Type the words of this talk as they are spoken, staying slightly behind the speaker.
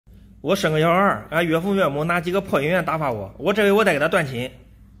我生个小孩，俺岳父岳母拿几个破银元打发我这回我得给他断亲。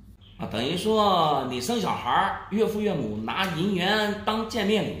啊，等于说你生小孩，岳父岳母拿银元当见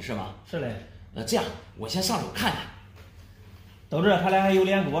面礼是吧？是嘞。这样我先上手看看。都这他俩还有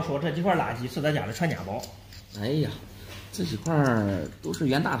脸跟我说这几块垃圾是他家的传家宝。哎呀，这几块都是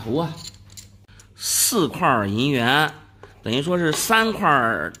袁大头啊，4块银元，等于说是3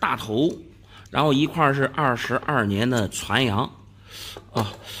块大头，然后1块是22年的传阳。啊，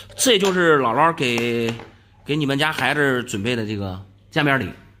这就是姥姥给你们家孩子准备的这个见面礼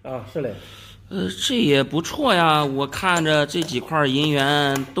啊，是嘞。这也不错呀，我看着这几块银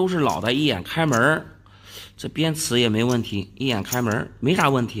元都是老的，一眼开门，这边瓷也没问题，一眼开门没啥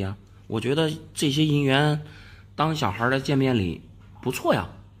问题啊。我觉得这些银元当小孩的见面礼不错呀。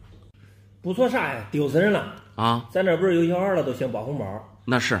不错啥呀？丢死人了啊！咱这不是有小孩了都兴包红包？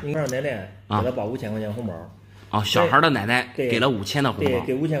那是。你看奶奶给他包5000块钱红包。啊，小孩的奶奶给了5000的红包。对，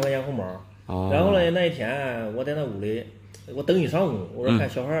给5000块钱红包。哦。然后呢，那一天我在那屋里，我等一上午，我说看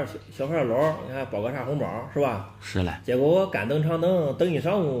小孩老，你看包个啥红包是吧？是嘞。结果我干等长等一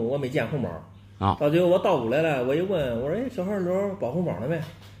上午，我没见红包。啊。到最后我到屋来了，我一问，我说哎，小孩老包红包了没？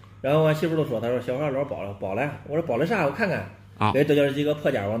然后我媳妇都说，她说小孩老包了。我说包了啥？我看看。啊。给这就是几个破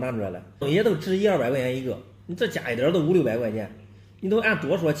家伙拿出来了，也都值100-200块钱一个。你这加一点都500-600块钱，你都按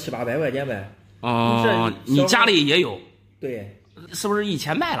多说700-800块钱呗。哦，你家里也有？对。是不是以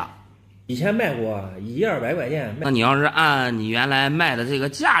前卖了？以前卖过100-200块钱。那你要是按你原来卖的这个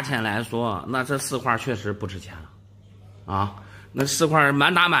价钱来说，那这4块确实不值钱了，啊，那4块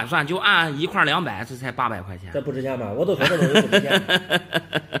满打满算就按1块200，这才800块钱，这不值钱吧？我都说这东西不值钱。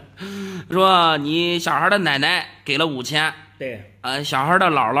说你小孩的奶奶给了5000，对，小孩的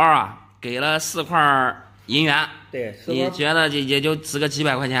姥姥啊给了4块银元，对，你觉得也就值个几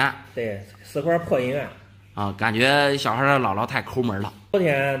百块钱？对，4块破银元。啊，感觉小孩的姥姥太抠门了。昨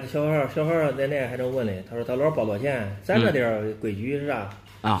天小孩奶奶还正问嘞，他说他姥包多少钱？咱这点规矩是啥？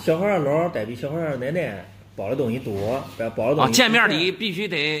啊，小孩姥得比小孩奶奶包的东西多，包的东西。见面礼必须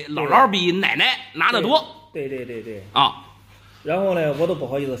得姥姥比奶奶拿得多。对。啊，然后呢，我都不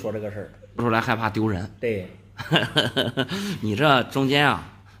好意思说这个事儿，说出来害怕丢人。对，你这中间啊，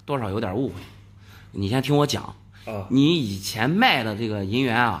多少有点误会。你先听我讲啊，你以前卖的这个银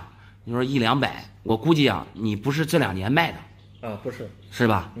元啊，你说100-200，我估计啊，你不是这2年卖的啊，不是，是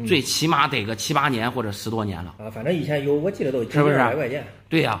吧？最起码得个7-8年或者10多年了啊。反正以前有，我记得都是不是100块钱？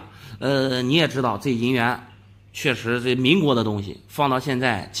对呀，你也知道这银元确实这民国的东西放到现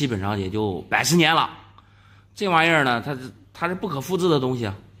在基本上也就100十年了。这玩意儿呢，它是不可复制的东西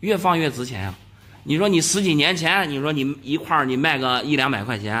啊，越放越值钱啊。你说你10几年前，你说你一块你卖个100-200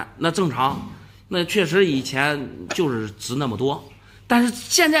块钱，那正常，那确实以前就是值那么多。但是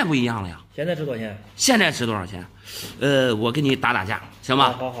现在不一样了呀。现在值多少钱？现在值多少钱？我给你打架，行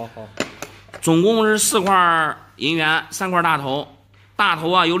吧？好。总共是4块银元，3块大头。大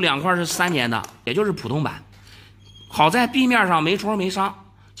头啊有2块是3年的，也就是普通版。好在壁面上没戳没伤，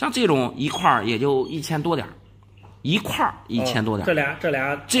像这种1块也就1000多点，1块1000多点。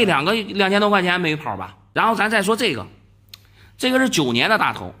这两个2000多块钱没跑吧？然后咱再说这个是9年的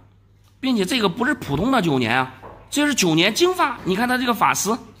大头，并且这个不是普通的9年啊。这是9年金发，你看它这个发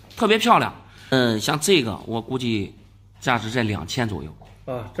丝特别漂亮。像这个我估计价值在2000左右。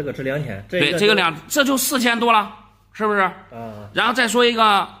啊，这个值2000。对，这个这就4000多了，是不是？啊。然后再说一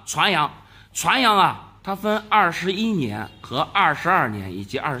个传阳啊，它分21年和22年以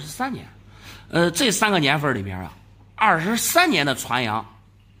及23年。这3个年份里面啊，23年的传阳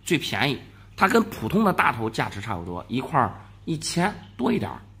最便宜，它跟普通的大头价值差不多，1块1000多一点。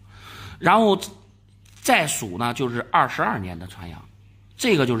然后再数呢，就是22年的传阳，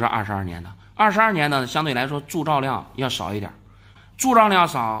这个就是22年的。22年呢，相对来说铸造量要少一点，铸造量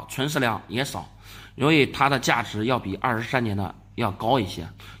少，存世量也少，所以它的价值要比23年的要高一些。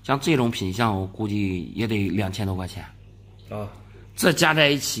像这种品相，我估计也得2000多块钱。啊，这加在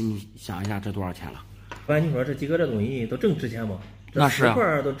一起，你想一下，这多少钱了？反正你说这几个这东西都正值钱吗？那是4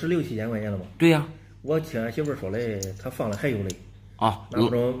块都值6-7千块钱了吗？对呀。我听俺媳妇说嘞，她放了还有嘞。啊，那不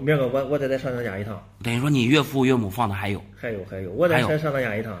中，明儿个我再上她家一趟。等于说你岳父岳母放的还有，我再上她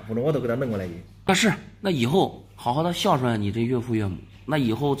家一趟，不中我都给她弄过来去。那是，那以后好好的孝顺你这岳父岳母，那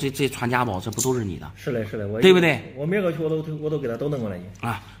以后这传家宝这不都是你的？是嘞，对不对？我明儿个去我都给她都弄过来去。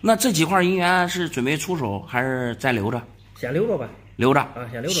啊，那这几块银元是准备出手还是再留着？先留着吧。留着啊，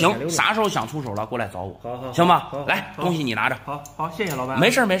先留着。行，啥时候想出手了过来找我。好，行吧。来，东西你拿着。好，谢谢老板。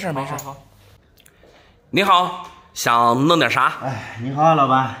没事。好。你好。想弄点啥？哎，你好啊，老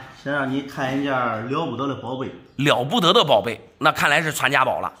板，想让你看一件了不得的宝贝。了不得的宝贝，那看来是传家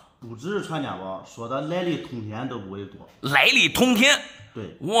宝了。不只是传家宝，说的来历通天都不为多。来历通天，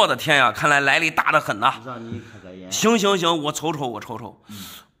对，我的天呀，看来来历大得很呐。让你开开眼。行，我瞅瞅。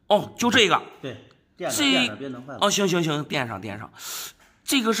哦，就这个。对，垫上别弄坏了。哦，行，垫上。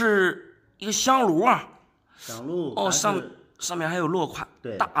这个是一个香炉啊。香炉。哦，上面还有落款。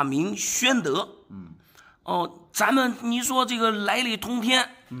对。大明宣德。哦，你说这个来历通天。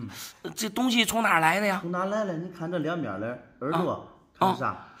这东西从哪儿来的呀？从哪来的？你看这两边的耳朵，看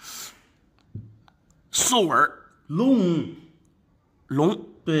啥？兽耳。龙。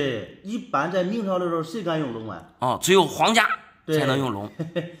对，一般在明朝的时候，谁敢用龙啊？哦，只有皇家才能用龙。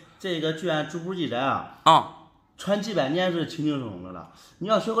这个据按主簿记载啊，传几百年是清清楚楚的了。你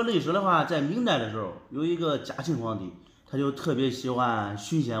要学个历史的话，在明代的时候，有一个嘉庆皇帝，他就特别喜欢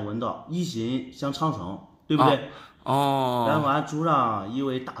寻仙问道，一心想长生，对不对？哦。然后俺祖上一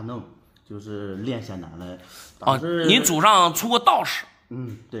位大能，就是炼仙丹的。你祖上出过道士？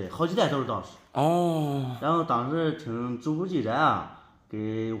对，好几代都是道士。哦。然后当时听主簿记载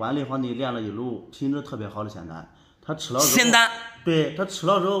给万历皇帝炼了一炉品质特别好的仙丹，他吃了之后，仙丹，对，他吃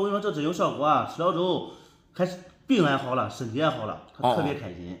了之后，我跟你说这真有效果吃了之后，开始病也好了，身体也好了，他特别开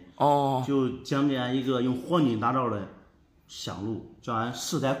心。就将这样一个用黄金打造的香炉，叫俺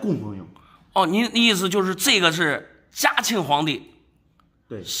世代供奉用。您的意思就是这个是嘉庆皇帝，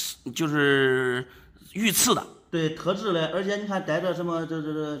对，就是御赐的，对，特制的，而且你看带着什么这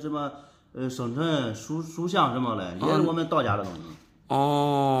什么生辰属相什么的，也是我们道家的东西。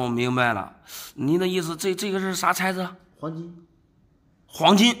明白了。您的意思，这个是啥材质？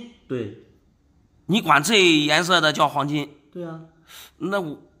黄金。对。你管这颜色的叫黄金？对啊。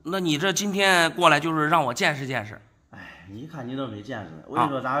那你这今天过来就是让我见识见识。你看你都没见识。我跟你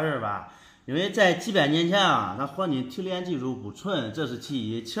说咋回事吧？因为在几百年前它黄金提炼技术不纯，这是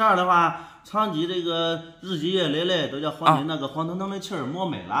其一。其二的话，长期这个日积月累都叫黄金那个黄腾腾的气儿磨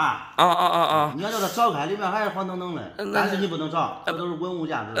没了。你要叫它照开，里面还是黄腾腾的，但是你不能照，这都是文物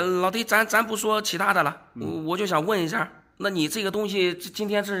价值。老弟，咱不说其他的了，我就想问一下，那你这个东西今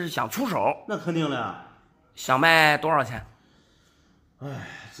天是想出手？那肯定的。想卖多少钱？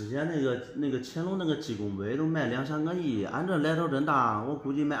之前那个乾隆那个鸡公杯都卖2-3个亿，按这来头真大，我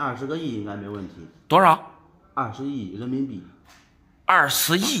估计卖20个亿应该没问题。多少？20亿人民币。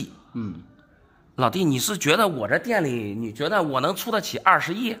20亿？老弟，你是觉得我这店里，你觉得我能出得起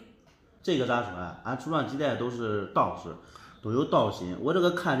20亿？这个咋说俺祖上几代都是道士，都有道心，我这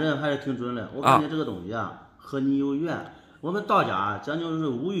个看人还是挺准的。我感觉这个东西和你有缘。我们道家讲究是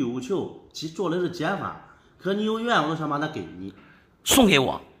无欲无求，做的是减法，和你有缘，我都想把它给你。送给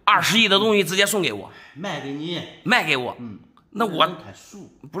我20亿的东西，直接送给我，卖给你，卖给我。那我太俗，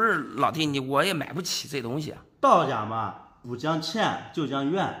不是老弟，我也买不起这东西。道家嘛，不讲钱就讲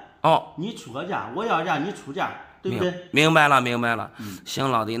缘。你出个价，我要价，你出价，对不对？明白了。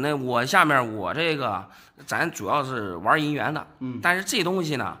行，老弟，那我下面我这个，咱主要是玩银元的。但是这东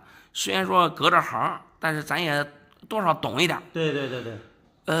西呢，虽然说隔着行，但是咱也多少懂一点。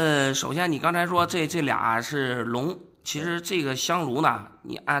对。首先你刚才说这俩是龙。其实这个香炉呢，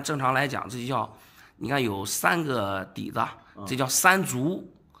你按正常来讲，这就叫，你看有3个底子，这叫三足。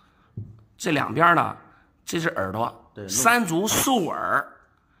这两边呢，这是耳朵，三足兽耳，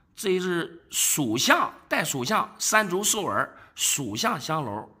这是属相带属相，三足兽耳属相香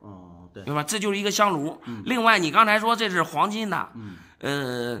炉。对吧？这就是一个香炉。另外，你刚才说这是黄金的，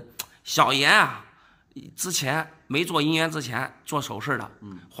小闫之前没做银元之前做首饰的，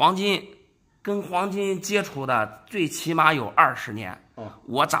黄金。跟黄金接触的最起码有20年，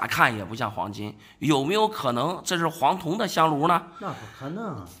我咋看也不像黄金，有没有可能这是黄铜的香炉呢？那不可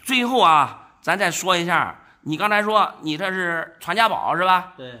能。最后咱再说一下，你刚才说你这是传家宝是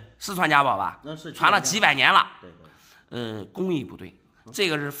吧？对，是传家宝吧？那是传了几百年了。对。工艺不对，这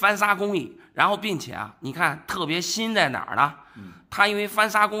个是翻砂工艺，然后并且你看特别新在哪儿呢？它因为翻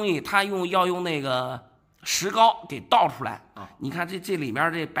砂工艺，它要用那个石膏给倒出来。你看这里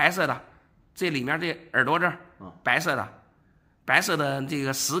面这白色的。这里面这耳朵这儿，白色的这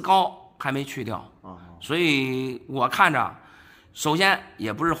个石膏还没去掉，所以我看着，首先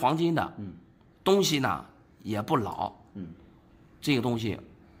也不是黄金的，东西呢也不老，这个东西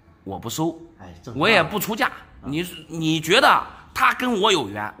我不收，我也不出价。你觉得他跟我有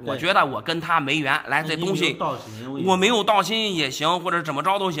缘，我觉得我跟他没缘。来，这东西我没有道心也行，或者怎么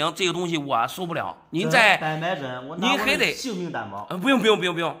着都行，这个东西我收不了。您还得性命担保。不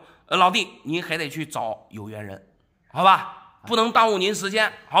用。老弟，您还得去找有缘人，好吧？不能耽误您时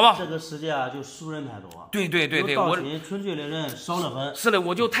间，好不好？这个世界就俗人太多。对，我纯粹的人少得很。是的，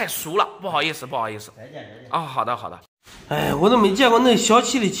我就太俗了，不好意思。再见。好的。我都没见过那小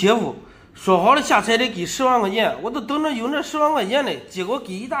气的姐夫，说好了下彩得给10万块钱，我都等着用这10万块钱呢，结果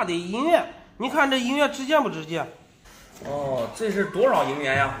给一大堆银元。你看这银元值钱不值钱？哦，这是多少银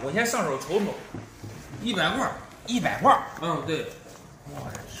元呀？我先上手瞅瞅。100块，100块。嗯，对。我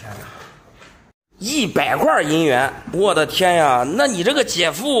的天哪！100块银元，我的天呀！那你这个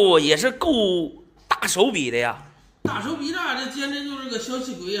姐夫也是够大手笔的呀。大手笔啥？这简直就是个小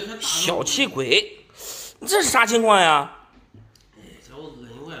气鬼，还大小气鬼，这是啥情况呀？哎，这我讹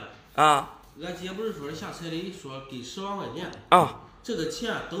你坏了啊！俺姐不是说下彩礼说给10万块钱啊？这个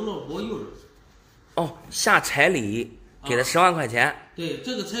钱等着我用。哦，下彩礼给他10万块钱。对，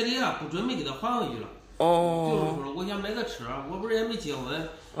这个彩礼啊，不准备给他还回去了。哦。就是说，我想买个车，我不是也没结婚，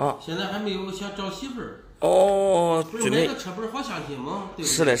啊，现在还没有想找媳妇儿。哦，不是买个车不是好相亲吗？对不对？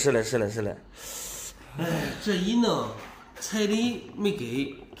是嘞，是嘞，是嘞，是嘞。哎，这一弄，彩礼没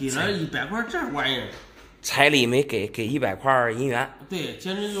给了100块这玩意儿。彩礼没给100块银元。对，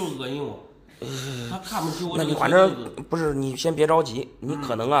简直就是讹人我。他看不起我。那你反正不是，你先别着急，你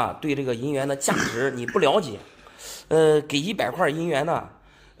可能啊对这个银元的价值你不了解。给100块银元呢，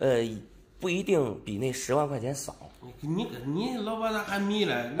不一定比那10万块钱少。你老板咋还迷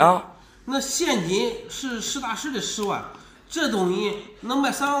了啊？那现金是实打实的10万，这东西能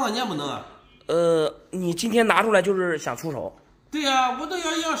卖3万块钱不能啊？你今天拿出来就是想出手？对呀，我都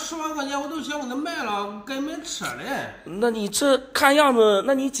要10万块钱，我都想给他卖了，该买车嘞。那你这看样子，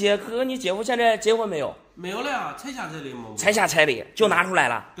那你姐和你姐夫现在结婚没有？没有了呀，才下彩礼嘛。才下彩礼就拿出来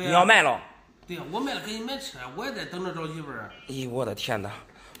了，你要卖了？对呀，我卖了给你买车，我也在等着找媳妇儿。咦，我的天哪！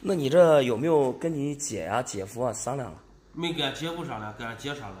那你这有没有跟你姐呀、姐夫啊商量了？没跟俺姐夫商量，跟俺姐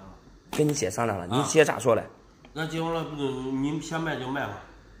商量了。跟你姐商量了，你姐咋说嘞？俺姐夫了，你想卖就卖吧。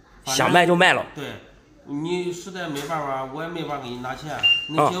想卖就卖了。对。你实在没办法，我也没法给你拿钱。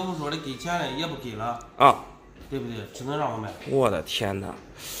你姐夫说的给钱了，也不给了啊，对不对？只能让我卖。我的天哪，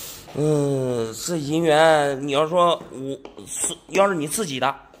这银元你要说要是你自己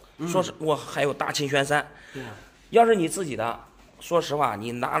的，说是我还有大清玄三，对呀，要是你自己的，说实话，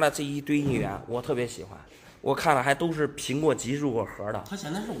你拿了这一堆银元，我特别喜欢，我看了还都是苹果级入过盒的。他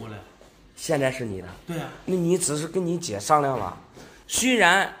现在是我的，现在是你的。对呀，那你只是跟你姐商量了，虽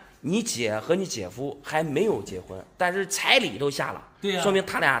然你姐和你姐夫还没有结婚，但是彩礼都下了，对呀，说明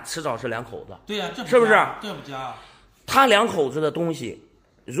他俩迟早是两口子，对呀，这是不是？这不假。他两口子的东西，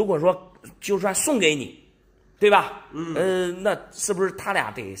如果说就算送给你，对吧？那是不是他俩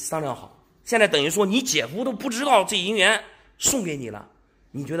得商量好？现在等于说你姐夫都不知道这银元送给你了，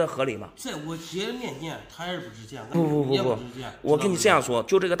你觉得合理吗？在我姐面前，他还是不值钱。不，我跟你这样说，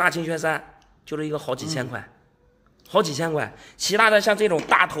就这个大清玄三，就这一个好几千块。好几千块，其他的像这种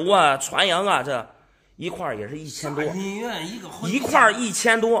大头啊、传阳啊，这一块也是1000多，一块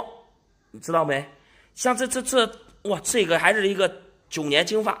1000多，你知道没？像这哇，这个还是一个9年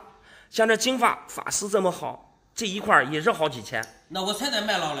金发，像这金发发丝这么好，这一块也是好几千。那我才得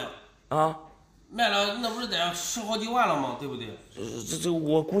卖了嘞啊！卖了那不是得10好几万了吗？对不对？这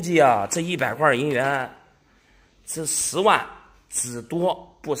我估计啊，这100块银元，这10万只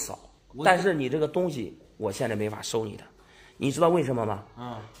多不少，但是你这个东西。我现在没法收你的，你知道为什么吗？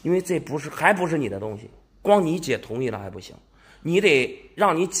因为这还不是你的东西，光你姐同意了还不行，你得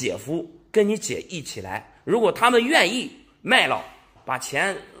让你姐夫跟你姐一起来，如果他们愿意卖了，把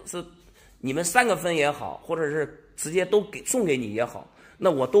钱是你们3个分也好，或者是直接都送给你也好，那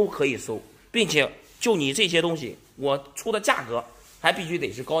我都可以收，并且就你这些东西，我出的价格还必须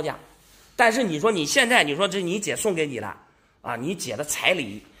得是高价。但是你说你现在你说这你姐送给你了啊，你姐的彩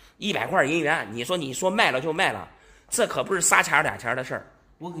礼100块银元，你说卖了就卖了，这可不是撒钱俩钱的事儿。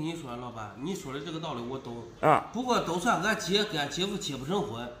我跟你说，老板，你说的这个道理我懂啊。不过都算俺姐跟俺姐夫结不成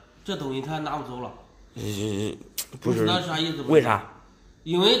婚，这东西他拿不走了。不是那啥意思？为啥？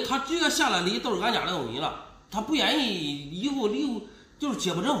因为他只要下了礼都是俺家的东西了，他不愿意以后就是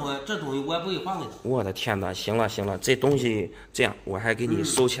结不成婚，这东西我也不会还给他。我的天哪！行了，这东西这样，我还给你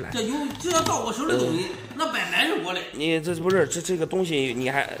收起来。只要到我手里的东西，那摆满是我的。你这不是这个东西，你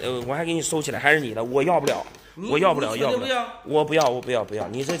还我还给你收起来，还是你的，我要不了，我要不了，我不要。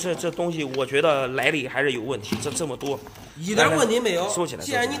你这东西，我觉得来历还是有问题，这么多，一点问题没有。收起来。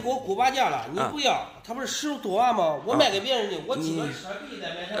既然你给我估8价了，你不要，他不是10多万吗？我卖给别人的，我几个车币再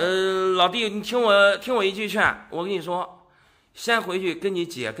卖上。老弟，你听我一句劝，我跟你说。先回去跟你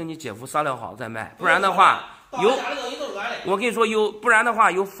姐跟你姐夫商量好再卖，不然的话我跟你说不然的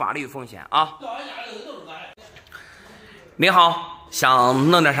话有法律风险啊。你好，想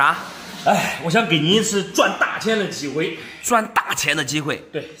弄点啥？哎，我想给您一次赚大钱的机会。赚大钱的机会？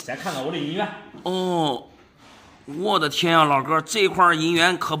对，先看看我的银元。哦，我的天呀，老哥，这块银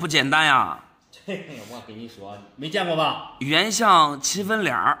元可不简单呀。嘿嘿，我跟你说，没见过吧？原像7分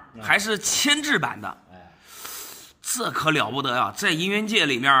脸儿，还是铅制版的。这可了不得呀！在银元界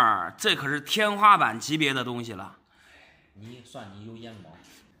里面，这可是天花板级别的东西了。你算你有眼光。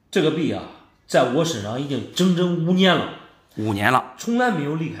这个币啊，在我身上已经整整5年了，5年了，从来没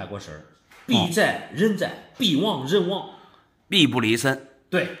有离开过身儿。币在人在，币亡人亡，币不离身。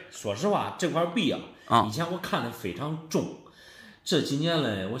对，说实话，这块币啊，以前我看得非常重，这几年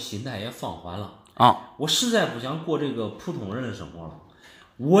来我心态也放缓了啊，我实在不想过这个普通人的生活了，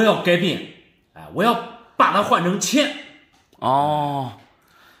我要改变，哎，我要把它换成钱。哦，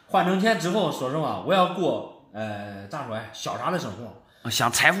换成钱之后，说实话，我要过咋说呀，潇洒的生活，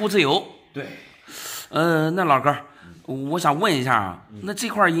想财富自由。对，那老哥，我想问一下啊，那这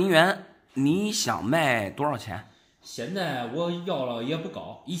块银元你想卖多少钱？现在我要了也不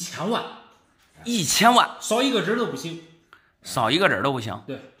高，1000万，1000万，少一个子都不行，少一个子都不行。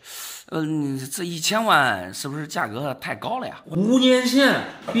对，这1000万是不是价格太高了呀？5年前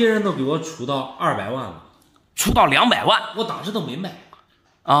别人都给我出到200万了，出到200万，我当时都没卖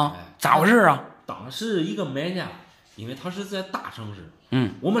啊，咋回事啊？当时一个买家，因为他是在大城市，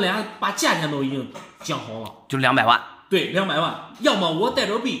我们俩把价钱都已经讲好了，就200万。对，200万，要么我带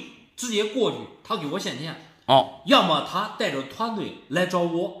着币直接过去，他给我现钱。要么他带着团队来找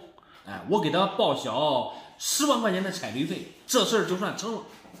我，哎，我给他报销10万块钱的差旅费，这事儿就算成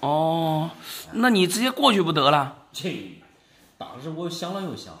了。那你直接过去不得了？当时我想了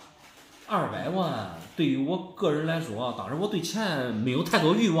又想，200万对于我个人来说，当时我对钱没有太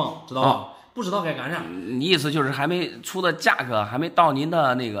多欲望，知道吧？不知道该干啥。你意思就是还没出的价格还没到您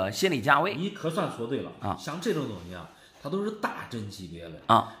的那个心理价位？你可算说对了啊！像这种东西啊，它都是大针级别的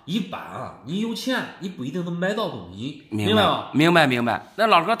啊。一般啊，你有钱，你不一定能买到东西，明白吗？明白。那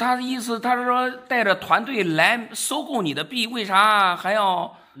老哥他的意思，他是说带着团队来收购你的币，为啥还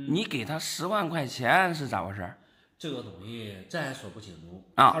要你给他10万块钱？是咋回事？这个东西咱也说不清楚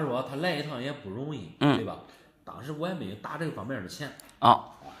啊。他说他来一趟也不容易，对吧？当时我也没有打这个方面的钱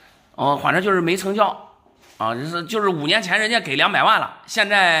反正就是没成交啊，就是5年前人家给200万了，现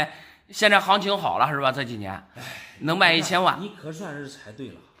在行情好了是吧？这几年能卖1000万，你可算是猜对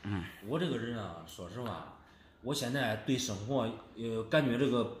了。我这个人啊，说实话，我现在对生活感觉这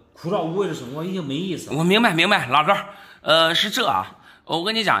个枯燥无味的生活已经没意思了。我明白，老哥，是这啊，我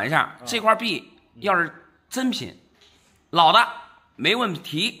跟你讲一下，这块币要是真品，老的没问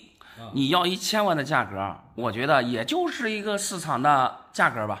题。你要1000万的价格，我觉得也就是一个市场的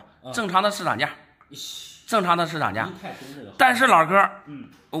价格吧，正常的市场价。但是老哥，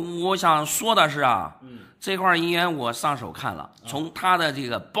我想说的是啊，这块银元我上手看了，从它的这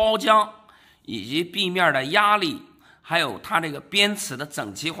个包浆以及币面的压力，还有它这个边齿的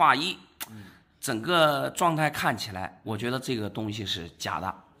整齐划一，整个状态看起来，我觉得这个东西是假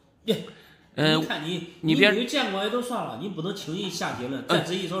的。你看你别没见过也都算了，你不能轻易下结论，再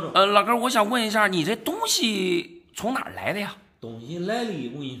仔细瞅瞅。老哥，我想问一下，你这东西从哪儿来的呀？东西来历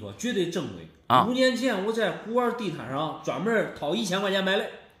我跟你说绝对正规啊！5年前我在古玩地摊上专门掏1000块钱买的。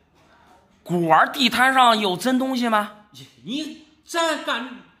古玩地摊上有真东西吗？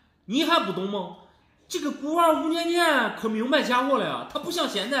你还不懂吗？这个古玩5年前可没有卖假货了呀，它不像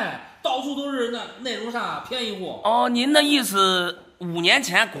现在到处都是那种啥便宜货。您的意思5年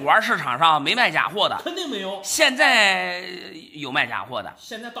前古玩市场上没卖假货的？肯定没有。现在有卖假货的？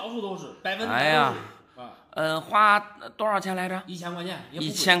现在到处都是，100%都是。哎呀，花多少钱来着？1000块钱。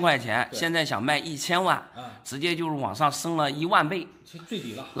1000块钱，现在想卖1000万，直接就是往上升了1万倍，最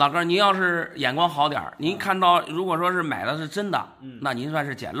低了。老哥，您要是眼光好点，您看到如果说是买的是真的，那您算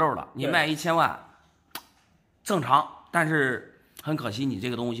是捡漏了。您卖1000万，正常，但是很可惜，你这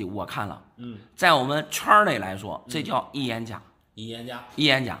个东西我看了，在我们圈内来说，这叫一眼假。一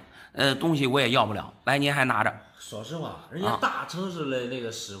眼假，东西我也要不了，来您还拿着。说实话，人家大城市的那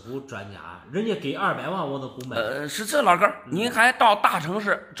个师傅专家，人家给200万我都不买。是这老哥，您还到大城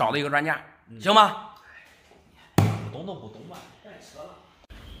市找的一个专家，行吗？不懂都不懂吧，太扯了。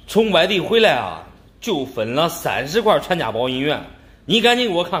从外地回来啊，就分了30块传家宝银元，你赶紧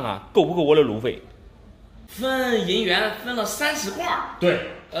给我看看够不够我的路费？分银元分了30块。对，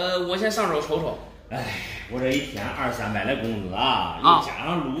我先上手瞅瞅。我这一天200-300的工资啊，又加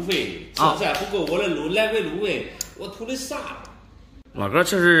上路费，这再不够我的来回路费，我图的啥？老哥，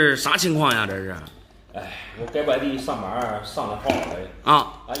这是啥情况呀？这是？我在外地上班上的好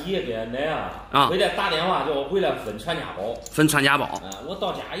的爷给奶回来打电话叫我回来分传家宝。分传家宝。我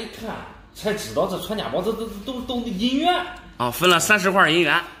到家一看，才知道这传家宝这都银元。分了30块银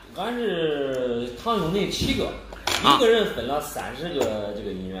元。俺是堂兄弟7个。一个人分了30个这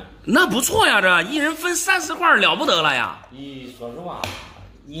个银元，那不错呀，这一人分30块了不得了呀！你说实话，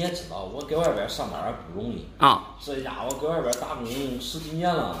你也知道，我搁外边上班不容易这家伙搁外边打工10几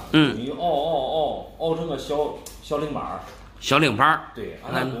年了，终于熬成个小领班。小领班，对，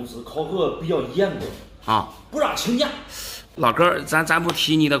俺那公司考核比较严格啊，不让请假。老哥，咱不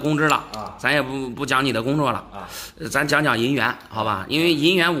提你的工资了啊，咱也不讲你的工作了啊，咱讲讲银元，好吧？因为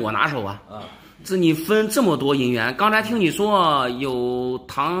银元我拿手啊。啊，这你分这么多银元，刚才听你说有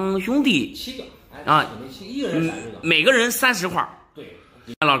堂兄弟7个啊，一个人30个，每个人30块。对，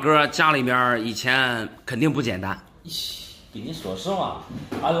老哥家里边以前肯定不简单给你说实话，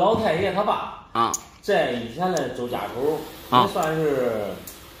俺老太爷他爸啊，在以前的周家口啊也算是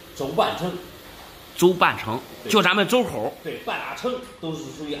周半城。周半城，就咱们周口，对，半拉城都是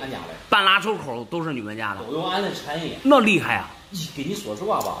属于俺家的，半拉周口都是你们家的，都有俺的产业。那厉害啊！给你说实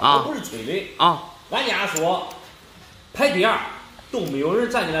话吧，啊我不是吹嘴啊，俺家说排第2都没有人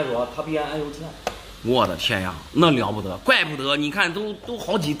站起来说他比俺有钱。我的天呀，那了不得，怪不得你看都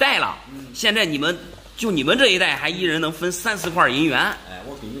好几代了，现在你们这一代还一人能分30块银元。哎，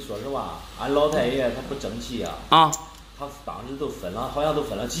我跟你说实话，俺老太爷他不争气啊，他当时都分了，好像都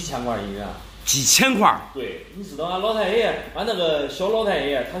分了几千块银元。几千块？对，你知道俺老太爷，俺那个小老太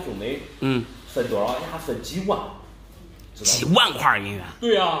爷他兄弟，分多少呀？分几万，知道几万块银元。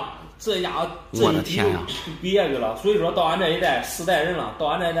对呀，这家伙我的天呀，毕业去了。所以说到俺这一代4代人了，到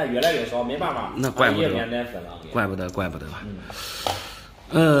俺这一代越来越少，没办法，那怪不得，怪不得。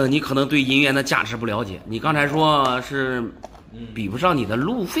你可能对银元的价值不了解。你刚才说是比不上你的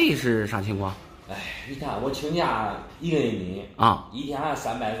路费是啥情况？哎，你看我请假1个人民啊，一天按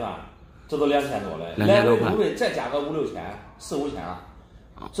300算，这都2000多了， 2000来多回路费再加个5、6千，4、5千，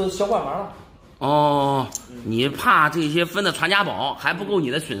这小办法了。哦，你怕这些分的传家宝还不够你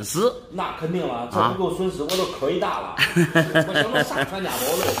的损失？那肯定了，这不够损失，我都可以大了。我想到啥传家宝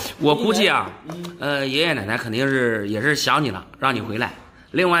了？我估计啊，爷爷奶奶肯定也是想你了，让你回来。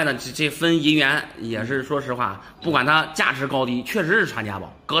另外呢，这分银元也是说实话，不管它价值高低，确实是传家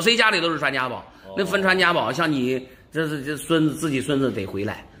宝，搁谁家里都是传家宝。那分传家宝，像你这自己孙子得回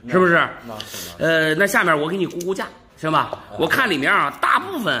来，是不是？那下面我给你估价，行吧？我看里面啊，大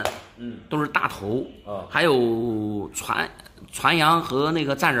部分都是大头，还有传阳和那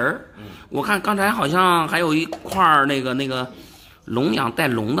个赞人儿。我看刚才好像还有一块那个龙阳带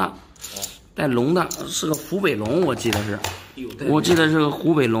龙的，是个湖北龙，我记得是个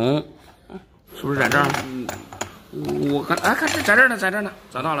湖北龙，是不是在这儿？我看是在这儿呢，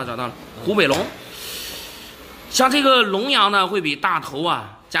找到了，湖北龙。像这个龙阳呢，会比大头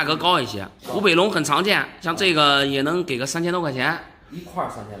啊价格高一些。湖北龙很常见，像这个也能给个3000多块钱，一块3000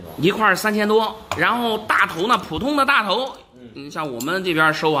多，一块3000多。然后大头呢，普通的大头，像我们这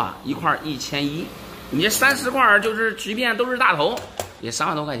边收啊，一块1100。你这30块就是随便都是大头，也3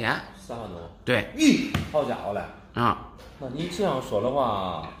万多块钱。3万多，对，好家伙嘞！啊，那你这样说的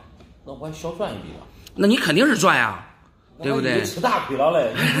话，那我还小赚一笔吧？那你肯定是赚呀，对不对？吃大亏了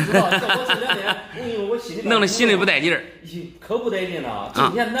嘞！你不知道，我这2天，我心里弄得心里不得劲儿，可不得劲了。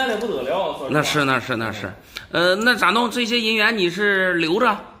今天难的不得了。那是。那咋弄？这些银元你是留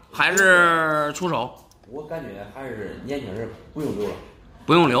着还是出手？我感觉还是年轻人不用留了。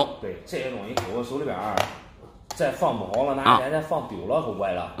不用留。对，这些东西搁我手里边儿，再放不好了，哪一天再放丢了可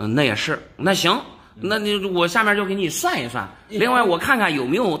怪了。那也是。那行，那我下面就给你算一算。另外我看看有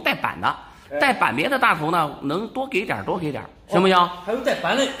没有带板的。带板别的大头呢，能多给点，行不行？还有带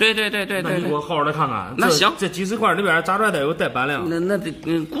板的。对。那你给我好好的看看。那行，这几十块里边咋出来的有带板的？那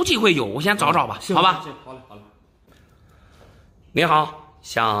估计会有，我先找吧，好吧？好嘞。你好，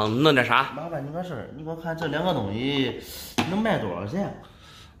想弄点啥？麻烦你个事儿，你给我看这2个东西能卖多少钱？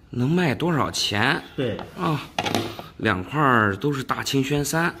能卖多少钱？对啊，2块都是大清轩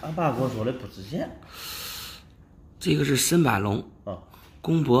3。俺爸跟我说的不值钱。这个是深板龙。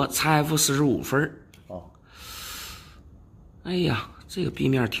公博 XF45分。哎呀，这个壁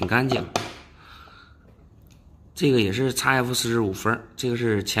面挺干净。这个也是 XF45分，这个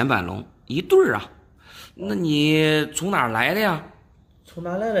是前板龙一对儿啊。那你从哪儿来的呀？从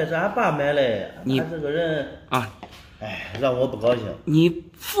哪来的？是俺爸买的。你这个人啊，哎，让我不高兴。你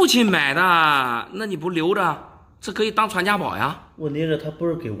父亲买的，那你不留着？这可以当传家宝呀。问题是他不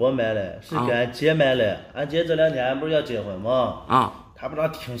是给我买的，是给俺姐买的。俺姐这2天不是要结婚吗？他不知道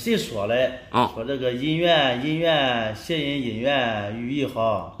听谁说的，说这个银元谐音银元寓意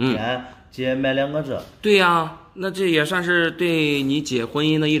好，给俺姐买2个这。对呀，那这也算是对你姐婚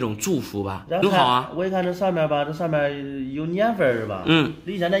姻的一种祝福吧，很好啊。我一看这上面吧，这上面有年份是吧？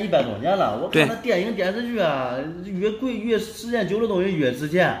离现在100多年了。我看那电影电视剧啊，越贵越时间久的东西越值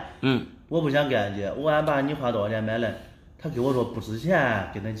钱。我不想给俺姐，我俺爸你花多少钱买的？他给我说不值钱，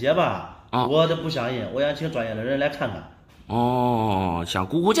给恁姐吧。我这不相信，我想请专业的人来看看。想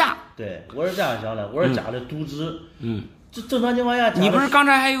估价。对，我是这样想的，我是家里独子。这正常情况下，你不是刚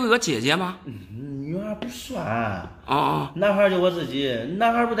才还有一个姐姐吗？女孩不算。男孩就我自己，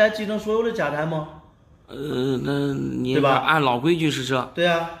男孩不得继承所有的家产吗？那你对吧？按老规矩是这。对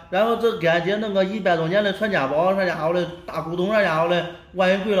呀、然后这给俺姐弄个100多年的传家宝，那家伙的大古董，那家伙的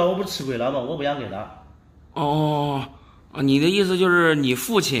万一贵了，我不吃亏了吗？我不想给他。哦，你的意思就是你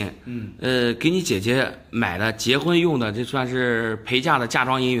父亲，给你姐姐买的结婚用的，这算是陪嫁的嫁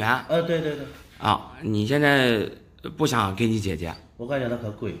妆银元。对对对。啊，你现在不想给你姐姐？我感觉她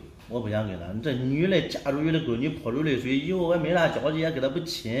可贵，我不想给她。这女的嫁出去的闺女泼出泪水，以后我也没啥交集，也跟她不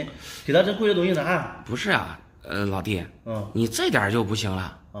亲，给她这贵的东西拿。不是啊，老弟，你这点就不行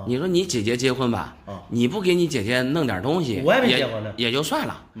了。你说你姐姐结婚吧，你不给你姐姐弄点东西，我也没结婚呢，也就算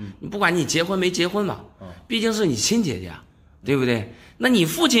了。你不管你结婚没结婚嘛，毕竟是你亲姐姐，对不对？那你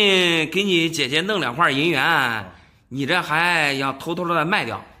父亲给你姐姐弄2块银元，你这还要偷偷的卖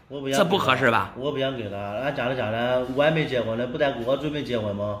掉？这不合适吧？我不想给他，俺家的，我还没结婚呢，不得给我准备结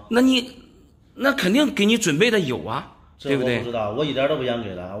婚吗？那肯定给你准备的有啊，对不对？我不知道，我一点都不想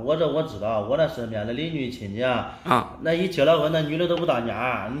给他。我知道，我那身边的邻居亲戚那一结了婚，那女的都不当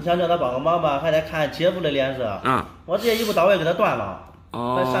家，你想叫他帮个忙吧，还得看姐夫的脸色。我直接一步到位给他断了，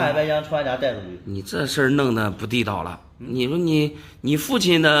把上一百将传家带出去。你这事儿弄得不地道了。你说你父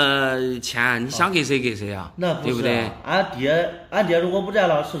亲的钱，你想给谁给谁啊？那不是，对不对？俺爹如果不在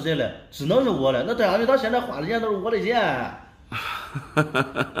了，是谁了？只能是我了。那这样的，他现在花的钱都是我的钱。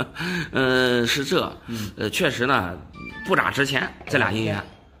是这，确实呢，不咋值钱，这俩银元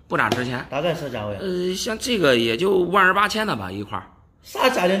不咋值钱。大概是价位？像这个也就12800的吧，一块。啥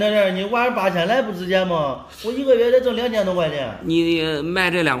家庭的人？你18000来不值钱吗？我一个月得挣2000多块钱。你卖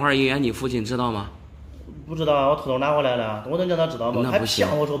这2块银元，你父亲知道吗？不知道啊，我偷偷拿回来了，我能让他知道吗？那不行，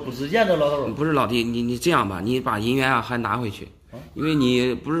还骗我说不值钱，这老头。不是老弟，你这样吧，你把银元还拿回去，因为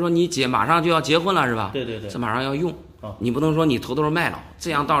你不是说你姐马上就要结婚了是吧？对对对，这马上要用，你不能说你偷偷卖了，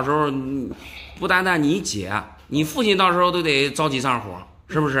这样到时候不单单你姐，你父亲到时候都得着急上火，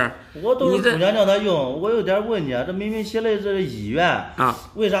是不是？我都是不想让他用，我有点问题啊，这明明写的这是1元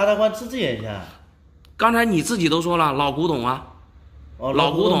为啥他还值这些钱？刚才你自己都说了，老古董啊，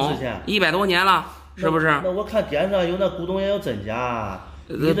老古董100多年了。是不是？那我看电视上有那古董也有真假，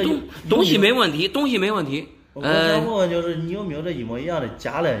东西没问题，东西没问题。我想问问，就是你有没有这一模一样的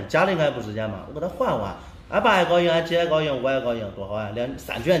假的？假的应该不值钱吧？我给他换换，俺爸也高兴，俺姐也高兴，我也高兴，多好啊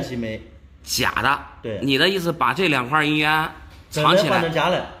，3全其美。假的？对。你的意思把这2块银元藏起来，换成假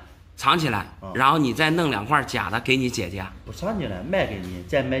的，藏起来，然后你再弄2块假的给你姐姐。不藏起来，卖给你，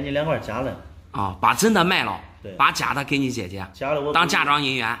再买你2块假的。把真的卖了，对，把假的给你姐姐，假的我当嫁妆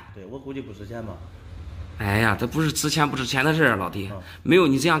银元。对，我估计不值钱吧。哎呀，这不是值钱不值钱的事儿，老弟，没有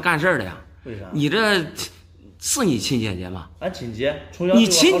你这样干事儿的呀。为啥？你这是你亲姐姐吗？俺亲姐，从小你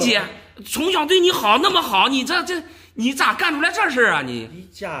亲姐从小对你好那么好，你你咋干出来这事儿啊？你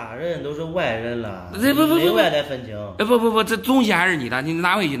家人都是外人了，不，内外得分清。不，这东西还是你的，你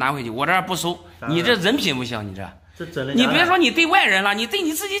拿回去，我这儿不收。你这人品不行，你这真的。你别说你对外人了，你对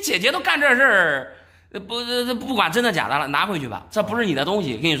你自己姐姐都干这事儿。不管真的假的了，拿回去吧，这不是你的东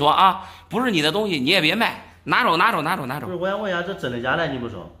西，跟你说啊，不是你的东西，你也别卖，拿走。不是，我想问一下，这真的假的你不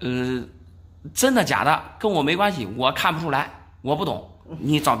说？真的假的跟我没关系，我看不出来，我不懂，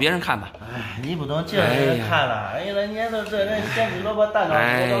你找别人看吧。哎，你不懂，借人看了，哎呀，你看这人先知道把蛋糕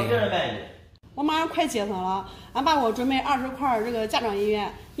我找别人卖去。我马上快结婚了，俺爸给我准备20块这个嫁妆银元，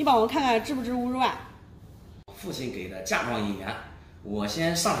你帮我看看值不值50万？父亲给的嫁妆银元，我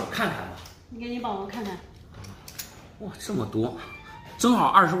先上手看看吧。你帮我看看。哇，这么多，正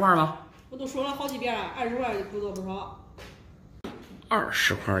好20块吗？我都说了好几遍了，20块不多不少。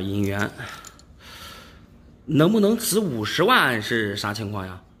20块银元，能不能值50万是啥情况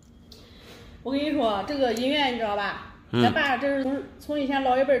呀？我跟你说，这个银元你知道吧？咱爸这是从以前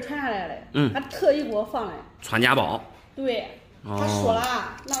老一辈传下来的，他特意给我放来。传家宝。对，他说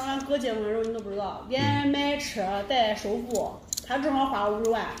了，让俺哥结婚的时候你都不知道，连买车带首付，他正好花了50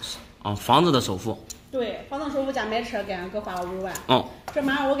万。房子的首付。对，房子首付加买车给俺哥花了50万。这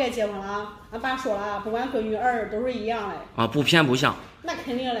马上我该结婚了，俺爸说了，不管闺女儿都是一样的。不偏不向。那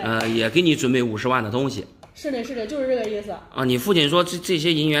肯定的。也给你准备50万的东西。是的，就是这个意思。你父亲说这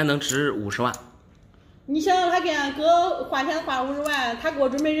些银元能值50万。你想想，他给俺哥花钱花50万，他给我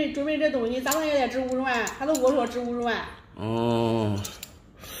准备这东西，咋算也得值50万，他都跟我说值50万。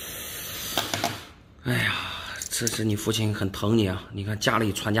哎呀。这你父亲很疼你啊！你看家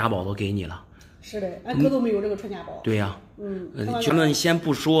里传家宝都给你了。是的，俺哥都没有这个传家宝。对呀。咱们先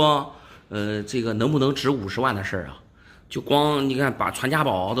不说，这个能不能值50万的事儿啊，就光你看把传家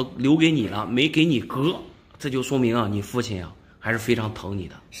宝都留给你了，没给你哥，这就说明啊，你父亲啊还是非常疼你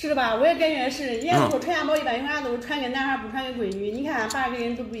的。是吧？我也感觉是。人家说传家宝一般有啥都是传给男孩，不传给闺女。你看俺爸这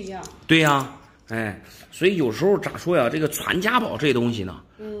人都不一样。对呀。哎，所以有时候咋说呀？这个传家宝这东西呢，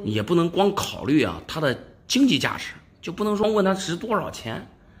也不能光考虑啊它的经济价值，就不能说问它值多少钱。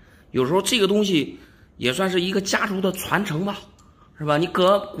有时候这个东西也算是一个家族的传承吧，是吧？你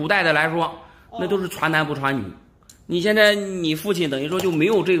搁古代的来说，那都是传男不传女。你现在你父亲等于说就没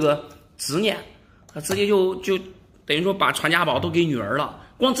有这个执念，他直接就等于说把传家宝都给女儿了，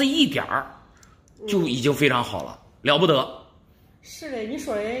光这一点儿就已经非常好了，了不得。是的，你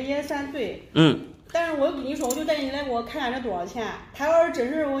说的也算对。但是我跟你说，我就带你来给我看看这多少钱。他要是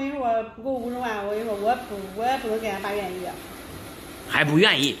真是我跟你说不够50万，我跟你说我也不能给他把愿意。还不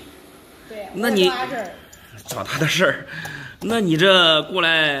愿意？对，那你找他的事儿，那你这过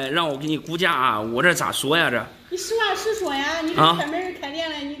来让我给你估价啊，我这咋说呀？这你实话实说呀，你这开门开店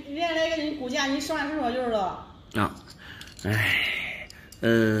了，你人家来给你估价，你实话实说就是了。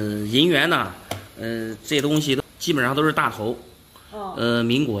银元呢，这东西基本上都是大头。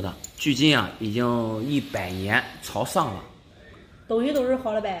民国的，距今啊已经100年朝上了。东西都是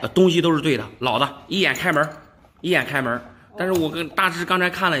好的呗？东西都是对的，老的，一眼开门。但是我跟大致刚才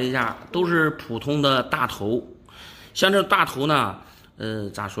看了一下，都是普通的大头。像这大头呢，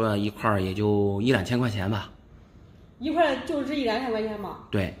咋说呀，一块也就1-2千块钱吧。一块就值1-2千块钱吗？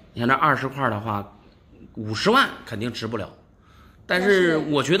对，像这20块的话，50万肯定值不了。但是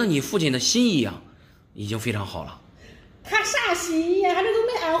我觉得你父亲的心意啊，已经非常好了。他啥心意？他这都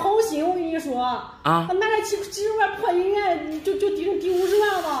没安好心，我跟你说啊！他拿了几十万破银元，就抵50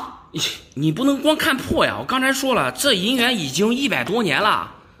万了。你不能光看破呀！我刚才说了，这银元已经100多年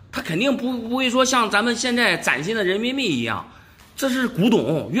了，他肯定不会说像咱们现在崭新的人民币一样，这是古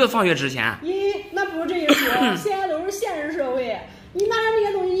董，越放越值钱。那不是这一说，现在都是现实社会，你拿着这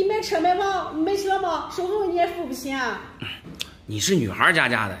些东西，你买车买房没车吗？首付你也付不起啊。你是女孩家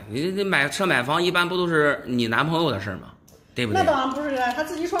的，你买车买房一般不都是你男朋友的事吗？对不对？那当然不是了，他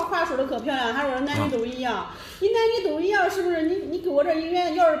自己说话说的可漂亮，他说男女都一样，你男女都一样，是不是？你给我这银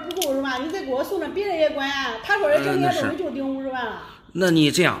元要是不够是吧？你再给我送点别人也管啊。他说的这些东西就顶50万了。那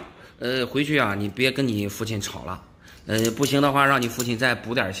你这样，回去啊，你别跟你父亲吵了，不行的话，让你父亲再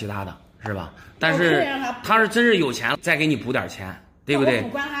补点其他的，是吧？但是他是真是有钱了，再给你补点钱，对不对？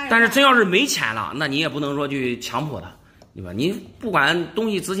但是真要是没钱了，那你也不能说去强迫他。对吧？你不管东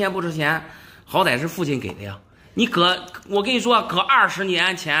西值钱不值钱，好歹是父亲给的呀。你我跟你说，搁20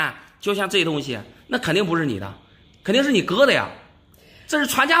年前，就像这东西，那肯定不是你的，肯定是你哥的呀。这是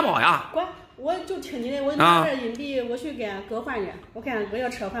传家宝呀。管，我就听你的，我拿着银币，我去给俺哥换去，我看哥要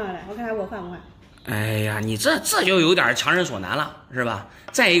车换回来，我看他给我换不换。哎呀，你这就有点强人所难了，是吧？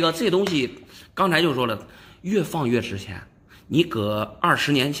再一个，这东西刚才就说了，越放越值钱。你搁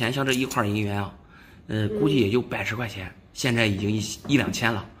20年前，像这一块银元啊，估计也就100块钱。现在已经1-2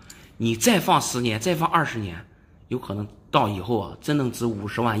千了，你再放10年，再放20年，有可能到以后啊，真能值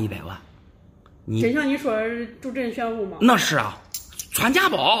50万、100万。真像你说就真炫富吗？那是啊，传家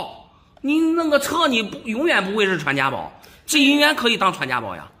宝，你弄个车，你永远不会是传家宝，这银元可以当传家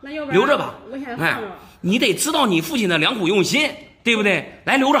宝呀。那要不然留着吧，我先放着。你得知道你父亲的良苦用心，对不对？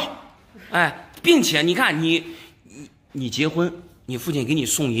来留着，并且你看你结婚，你父亲给你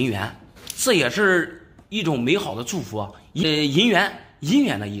送银元，这也是一种美好的祝福啊。银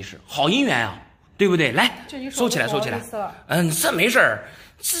元的意思，好银元啊，对不对？来，收起来。这没事儿，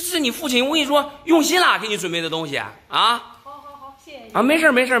这你父亲，我跟你说，用心了，给你准备的东西啊。好，谢谢你啊，没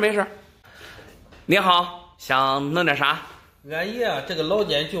事。你好，想弄点啥？俺爷这个老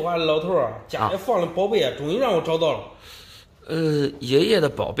奸巨猾的老头啊，家里放的宝贝啊，终于让我找到了。爷爷的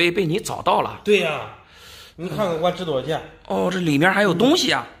宝贝被你找到了？对呀，你看看我值多少钱？这里面还有东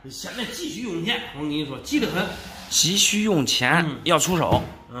西啊！现在急需用钱，我跟你说，急得很。急需用钱，要出手。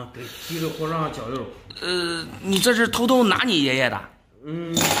对，急得火上浇油。你这是偷偷拿你爷爷的？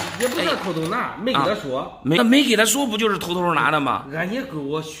也不算偷偷拿，没给他说。没给他说，不就是偷偷拿的吗？俺爷给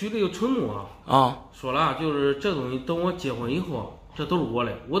我许了一个承诺说了，就是这东西等我结婚以后，这都是我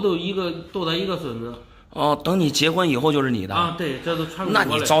的，我都他一个孙子。等你结婚以后就是你的对，这都传给我了。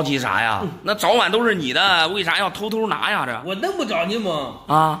那你着急啥呀？那早晚都是你的，为啥要偷偷拿呀？这我能不着急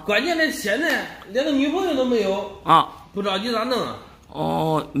吗？关键这现在连个女朋友都没有不着急咋弄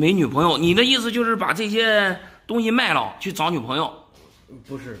啊？没女朋友，你的意思就是把这些东西卖了去找女朋友？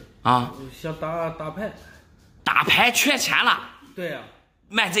不是想打牌缺钱了？对呀，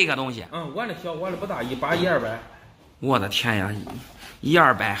卖这个东西。玩的小，玩的不大，100、100、200。我的天呀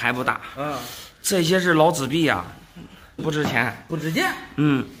，100-200还不大这些是老纸币呀，不值钱。不值钱？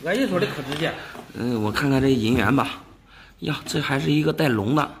俺爷说的可值钱。我看看这银元吧。呀，这还是一个带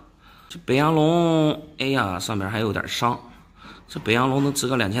龙的。这北洋龙，哎呀，上面还有点伤。这北洋龙能值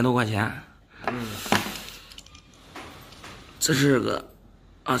个2000多块钱。这是个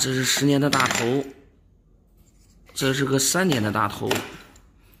啊，这是10年的大头，这是个3年的大头。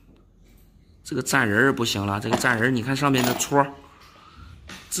这个站人不行了，这个站人你看上面的戳，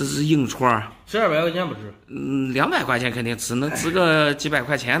这是硬戳。值200块钱不值？200块钱肯定值，能值个几百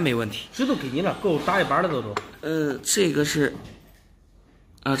块钱没问题。这都给你了，够打一半的都。这个是，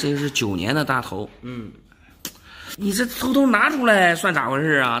这个是9年的大头。你这偷偷拿出来算咋回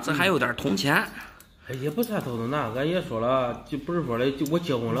事啊？这还有点铜钱。也不算偷偷拿，俺爷说了，就不是说的，就我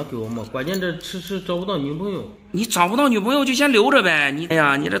结婚了给我嘛。关键这迟迟找不到女朋友。你找不到女朋友就先留着呗。哎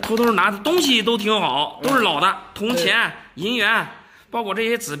呀，你这偷偷拿的东西都挺好，都是老的，铜钱、银元，包括这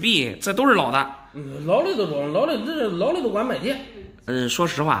些纸币，这都是老的。老的都装，老的都管卖去。说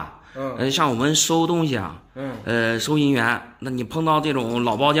实话，像我们收东西啊，收银元，那你碰到这种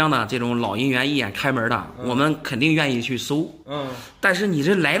老包浆的这种老银元一眼开门的，我们肯定愿意去收。但是你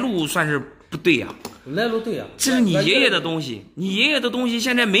这来路算是不对呀。来路对呀，这是你爷爷的东西，你爷爷的东西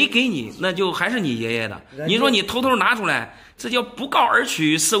现在没给你，那就还是你爷爷的。你说你偷偷拿出来，这叫不告而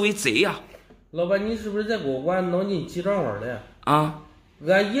取，是为贼呀。老板，你是不是在给我玩脑筋急转弯的？啊，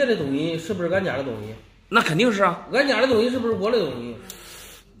俺爷的东西是不是俺家的东西？那肯定是啊。俺家的东西是不是我的东西？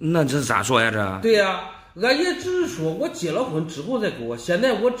那这咋说呀？这对呀，俺爷只是说我结了婚之后再给我，现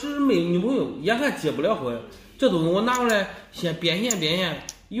在我只是没有女朋友，眼看结不了婚，这东西我拿过来先变现。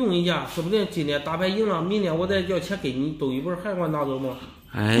用一下，说不定今天打牌赢了，明天我再要钱给你，东西不是还管拿走吗？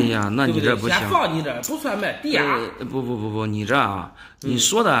哎呀，那你这不行。先放你这不算卖，抵押。不，你这啊，你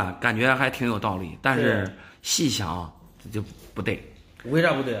说的感觉还挺有道理，但是细想这就不对。为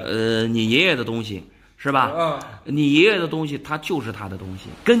啥不对？你爷爷的东西是吧？你爷爷的东西，他就是他的东西，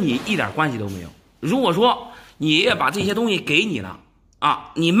跟你一点关系都没有。如果说你爷爷把这些东西给你了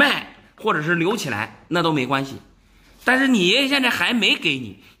啊，你卖或者是留起来，那都没关系。但是你爷爷现在还没给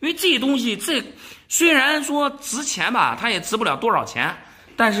你，因为这些东西这虽然说值钱吧，它也值不了多少钱，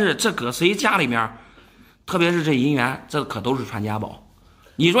但是这搁谁家里面，特别是这银元，这可都是传家宝。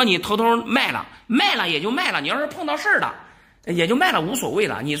你说你偷偷卖了也就卖了，你要是碰到事儿了，也就卖了无所谓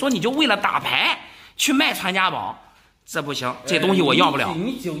了。你说你就为了打牌去卖传家宝，这不行，这东西我要不了。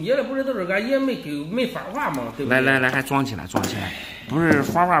你纠结的不是都是俺爷没发话吗？对不对？来，还装起来，不是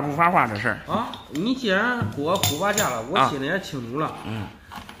发话不发话这事儿啊！你既然给我哭把价了，我心里也清楚了。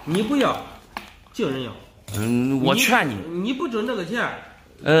你不要，净人要。我劝你，你不挣这个钱，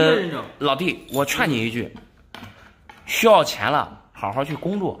别人挣。老弟，我劝你一句，需要钱了，好好去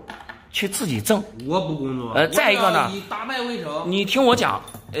工作，去自己挣。我不工作。再一个呢，以打牌为生。你听我讲，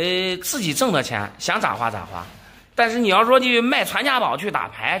自己挣的钱想咋花咋花，但是你要说去卖传家宝、去打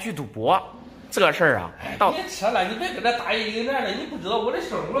牌、去赌博。这个事儿啊，别扯了，你别跟他大爷一个样的，你不知道我的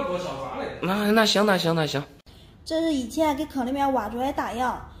生活多潇洒嘞。那行。这是以前给坑里面挖出来大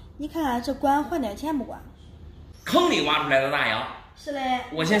洋，你看看这管还点钱不管？坑里挖出来的大洋？是嘞。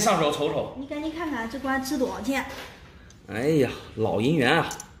我先上手瞅瞅。你赶紧看看这管值多少钱？哎呀，老银元啊！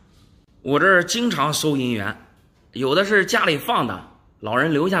我这儿经常收银元，有的是家里放的，老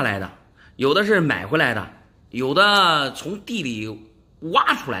人留下来的，有的是买回来的，有的从地里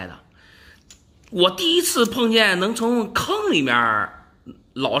挖出来的。我第一次碰见能从坑里面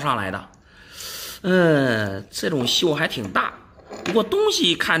捞上来的，这种秀还挺大，不过东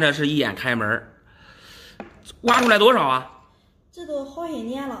西看着是一眼开门。挖出来多少啊？这都好些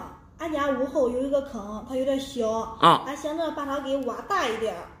年了，俺家屋后有一个坑，它有点小啊，俺想着把它给挖大一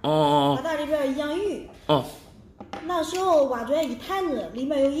点。把它里边养鱼。那时候挖出来一坛子，里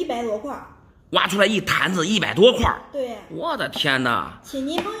面有100多块。挖出来一坛子100多块。对，我的天哪！亲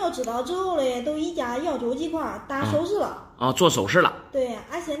戚朋友知道之后嘞，都一家要走几块打首饰了。做首饰了。对，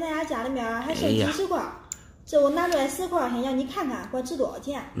俺现在俺家里面还剩几十块，这我拿出来10块，先让你看看管值多少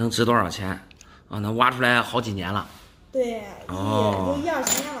钱。能值多少钱？啊，那挖出来好几年了。对，有1、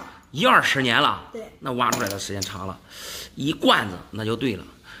20年了。1、20年了。对，那挖出来的时间长了，一罐子那就对了。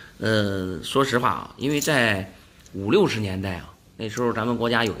说实话啊，因为在50、60年代啊。那时候咱们国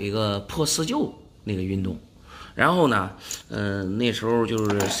家有一个破四旧那个运动，然后呢，那时候就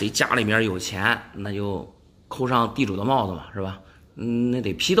是谁家里面有钱，那就扣上地主的帽子嘛，是吧？那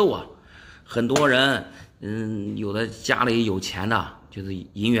得批斗啊。很多人，有的家里有钱的，就是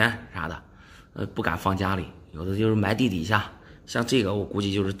银元啥的，不敢放家里，有的就是埋地底下。像这个，我估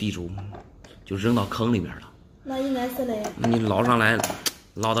计就是地主就扔到坑里面了。那应该是嘞。你捞上来，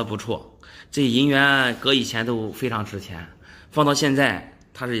捞得不错。这银元搁以前都非常值钱。放到现在，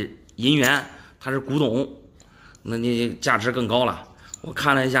它是银元，它是古董，那你价值更高了。我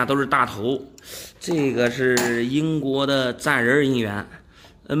看了一下，都是大头。这个是英国的站人银元，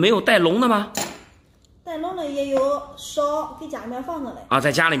没有带龙的吗？带龙的也有，少给家里面放着嘞。啊，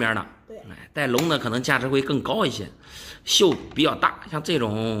在家里面呢。对。哎，带龙的可能价值会更高一些，锈比较大。像这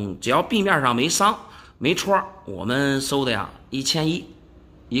种只要壁面上没伤没戳，我们收的呀1100，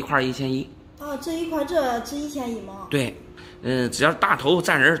一块1100。啊，这一块这值1100吗？对，只要是大头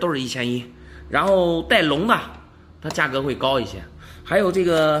站人都是1100，然后带龙的它价格会高一些。还有这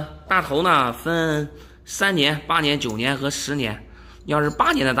个大头呢，分3年、8年、9年和10年。要是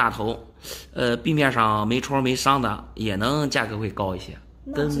8年的大头，壁面上没戳没伤的，也能价格会高一些。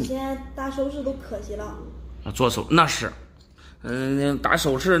那之前打首饰都可惜了。做手那是，打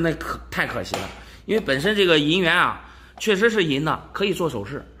首饰那太可惜了，因为本身这个银元啊，确实是银的，可以做首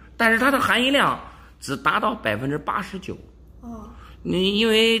饰，但是它的含银量只达到89%。哦。因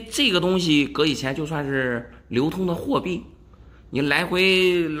为这个东西搁以前就算是流通的货币。你来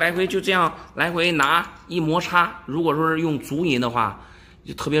回就这样来回拿一摩擦，如果说是用足银的话，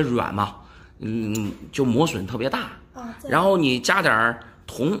就特别软嘛，就磨损特别大。然后你加点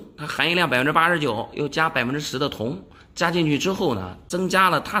铜，它含银量89%，又加10%的铜，加进去之后呢，增加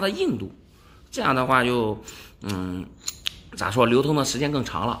了它的硬度，这样的话就咋说，流通的时间更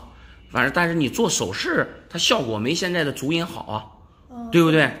长了。反正但是你做首饰，它效果没现在的足银好啊，对不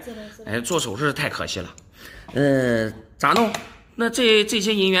对？做首饰太可惜了。咋弄？那这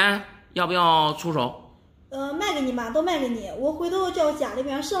些银元要不要出手？卖给你吧，都卖给你。我回头叫家里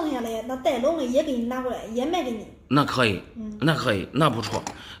边剩下来那带龙的也给你拿过来，也卖给你。那可以，那可以，那不错。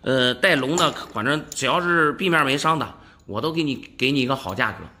带龙的，反正只要是壁面没伤的，我都给你一个好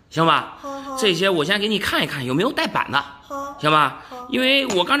价格，行吧？好。这些我先给你看一看有没有带板的，好，行吧？因为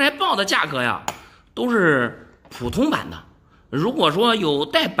我刚才报的价格呀，都是普通版的。如果说有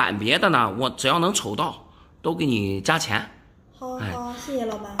带板别的呢，我只要能瞅到，都给你加钱。好，谢谢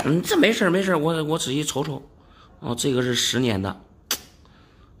老板。这没事，我仔细瞅瞅。哦，这个是10年的，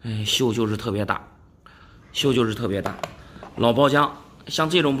锈就是特别大，老包浆，像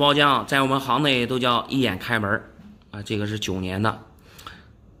这种包浆在我们行内都叫一眼开门啊。这个是9年的，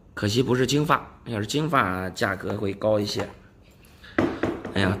可惜不是金发，要是金发价格会高一些。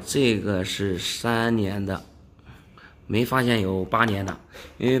哎呀，这个是3年的，没发现有8年的，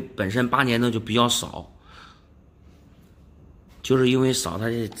因为本身8年的就比较少。就是因为少，它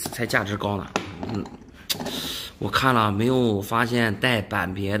才价值高呢。我看了没有发现带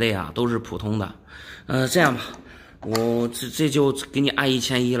板别的呀，都是普通的。这样吧，我这就给你按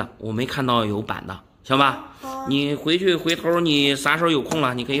1100了，我没看到有板的，行吧？你回头你啥时候有空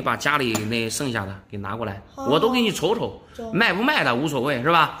了，你可以把家里那剩下的给拿过来，我都给你瞅瞅，卖不卖的无所谓，是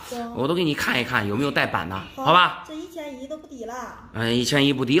吧？我都给你看一看有没有带板的，好吧？这1100都不低了。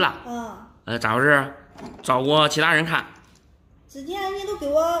1100不低了。咋回事？找过其他人看？之前你都给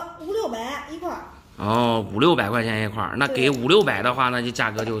我500-600一块儿。哦，500-600块钱一块儿，那给500-600的话，那就价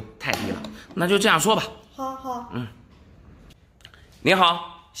格就太低了。那就这样说吧。好。你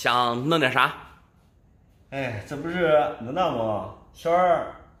好，想弄点啥？这不是那吗？小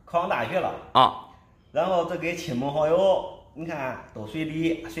儿考上大学了啊，然后这给亲朋好友，你看都随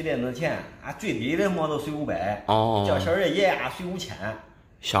礼，随点子钱啊，最低的么都随500。哦，叫小儿爷爷随5000。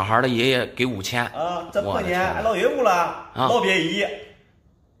小孩的爷爷给5000啊！这过年俺老岳父了，老别姨。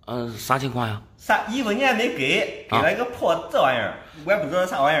啥情况呀？1分钱没给了一个破这玩意儿，我也不知道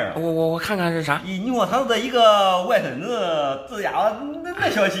啥玩意儿。我看看是啥。你说他的一个外孙子，这家伙那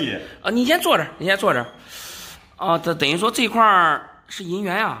小气啊！你先坐着，啊，这等于说这块儿是银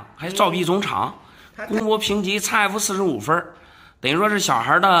元啊，还照壁总厂，公博评级3F 45分，等于说是小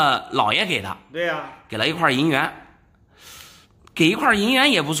孩的姥爷给的。对呀，给了一块银元。给一块银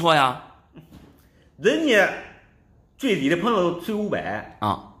元也不错呀，人家最低的朋友随500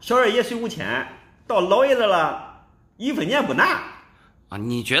啊，小二爷随5000，到老爷子了，1分钱不拿啊！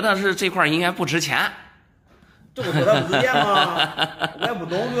你觉得是这块银元不值钱？这不说他不值钱吗？我也不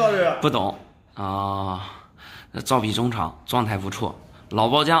懂，主要是不懂啊。照壁中厂，状态不错，老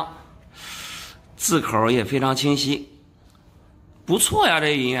包浆，字口也非常清晰，不错呀，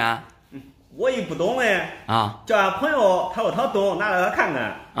这银元。我也不懂嘞啊，叫俺朋友，他说他懂，拿来他看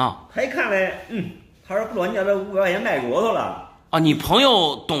看啊，他一看嘞，他说不知道你家这500块钱卖给我头了啊。你朋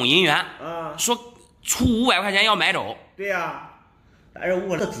友懂银元啊，说出500块钱要买走。对呀，但是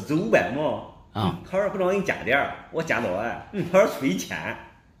我这只值500嘛啊，他说不知道给你加点儿，我加多少？他说出1000，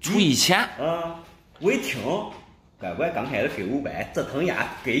出1000啊。我一听，乖乖刚开始给500，这腾下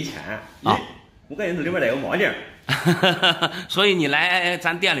给1000啊，我感觉这里边得有毛病。所以你来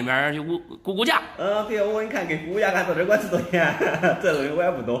咱店里面就估价。对呀，我你看给估价看到这管值多少钱，这东西我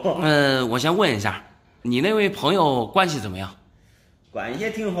也不懂。我先问一下，你那位朋友关系怎么样？关系也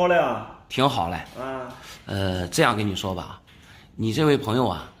挺好的呀。挺好嘞。啊。这样跟你说吧，你这位朋友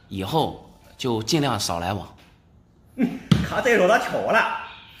啊，以后就尽量少来往。他这时候他挑我了。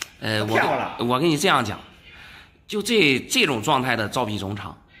我跟你这样讲，就这种状态的造币总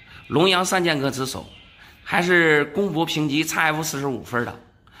厂，龙阳3剑客之首，还是公博评级 XF45分的。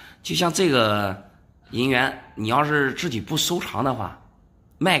就像这个银元，你要是自己不收藏的话，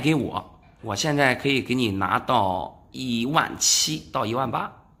卖给我，我现在可以给你拿到17000到18000，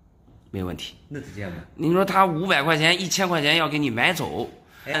没问题。那是这样的。你说他500块钱、1000块钱要给你买走，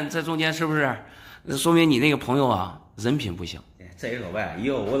这中间是不是说明你那个朋友啊人品不行？这一说吧，以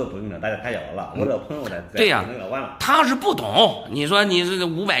后我都不用了，大家太小了，我这朋友在对呀，完了。他要是不懂，你说你是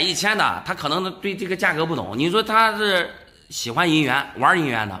500、1000的，他可能对这个价格不懂。你说他是喜欢银元、玩银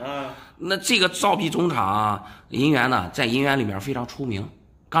元的，那这个造币总厂银元呢，在银元里面非常出名。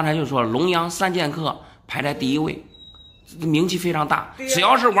刚才就说龙阳3剑客排在第1位，名气非常大。只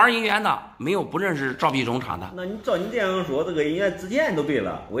要是玩银元的，没有不认识造币总厂的。那你照你这样说，这个银元之前都对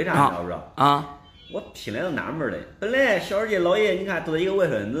了，为啥你知道不知道？我听来都纳闷了。本来小二姐老爷，你看都是一个外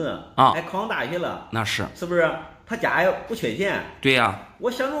孙子还考上大学了，那是不是？他家也不缺钱。对呀。我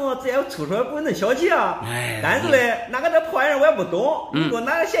想着这要抽出来不是那小气啊。但是嘞，拿个这破玩意儿我也不懂。你给我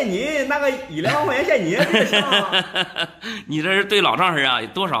拿个现金，拿个1、2万块钱现金，这行啊。你这是对老丈人啊，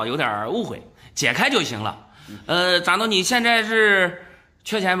多少有点误会，解开就行了。长东，你现在是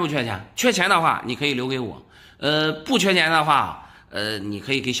缺钱不缺钱？缺钱的话，你可以留给我。不缺钱的话。你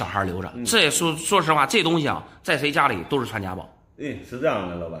可以给小孩留着。这说实话，这东西啊，在谁家里都是传家宝。是这样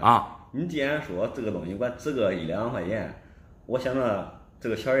的，老板啊。你既然说这个东西管值个1、2万块钱，我想着这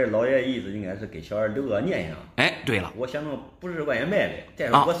个小孩老爷意思应该是给小孩留个念想。对了，我想着不是外面卖的，再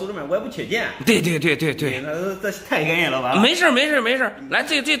说我手里面我也不缺钱。对。那这太感谢了吧？没事。来，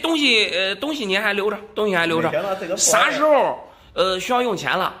这东西您还留着，啥时候需要用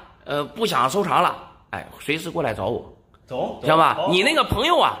钱了，不想收藏了，随时过来找我。走，知道吧？你那个朋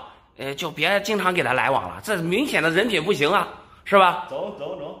友啊，就别经常给他来往了，这明显的人品不行啊，是吧？走，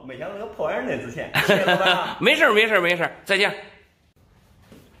没想到这个破玩意儿那值钱。谢谢老板。没事，再见。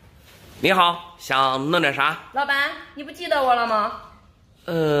你好，想弄点啥？老板，你不记得我了吗？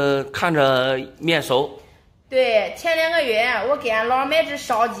看着面熟。对，前2个月我给俺姥买只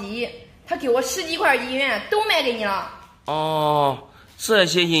烧鸡，他给我10几块银元，都卖给你了。哦，这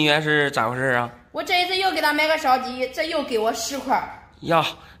些银元是咋回事啊？我这一次又给他买个烧鸡，这又给我10块。呀，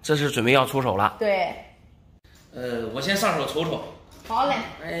这是准备要出手了。对。我先上手瞅瞅。好嘞。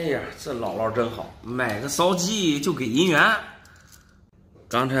哎呀，这姥姥真好，买个烧鸡就给银元。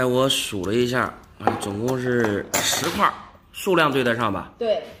刚才我数了一下，总共是10块，数量对得上吧？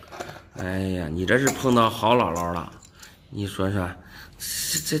对。哎呀，你这是碰到好姥姥了。你说说，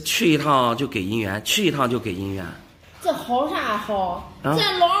这去一趟就给银元，去一趟就给银元。这好啥好？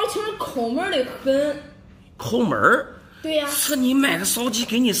这老二其实抠门的很。抠门？对呀。是你买个烧鸡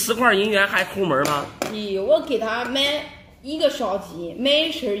给你10块银元还抠门吗？我给他买一个烧鸡，买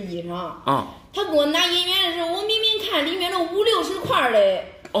一身衣裳。他给我拿银元的时候，我明明看里面都50、60块嘞。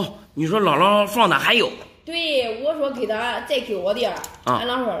你说姥姥放的还有？对，我说给他再给我点儿。俺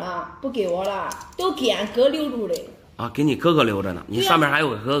姥说了，不给我了，都给俺哥留住嘞。给你哥哥留着呢，你上面还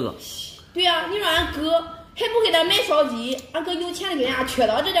有个哥哥。对呀，你说俺哥。还不给他买烧鸡，俺哥有钱的给人家缺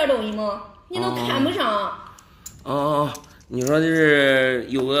到这点东西吗？你都看不上。你说就是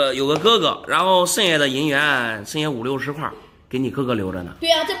有个哥哥，然后剩下的银元，剩下50、60块，给你哥哥留着呢。对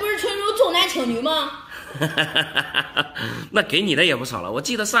呀，这不是纯属重男轻女吗？那给你的也不少了，我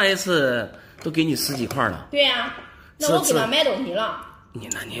记得上一次都给你10几块呢。对呀，那我给他买东西了。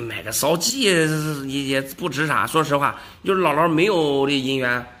你买个烧鸡也不值啥，说实话，就是姥姥没有这银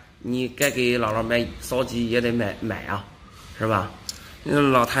元。你该给姥姥买烧鸡也得买啊，是吧？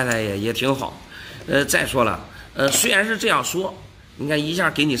老太太也挺好。再说了，虽然是这样说，你看一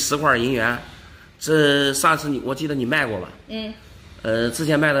下给你10块银元，这上次我记得你卖过吧？之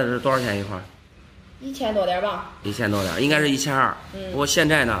前卖的是多少钱一块？1000多点吧。1000多点，应该是1200。不过现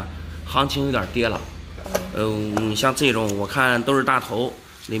在呢，行情有点跌了。你像这种我看都是大头，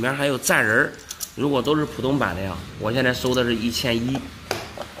里面还有站人，如果都是普通版的呀，我现在收的是1100。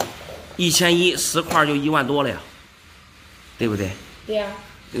100010块就1万多了呀，对不对？对呀。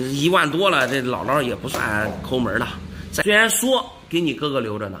1万多了，这姥姥也不算抠门了。虽然说给你哥哥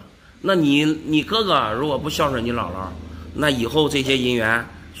留着呢，那你哥哥如果不孝顺你姥姥，那以后这些银元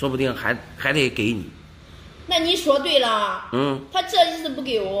说不定还得给你。那你说对了。他这一次不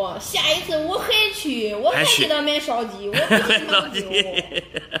给我，下一次我还去，我还给他买烧鸡，我不给他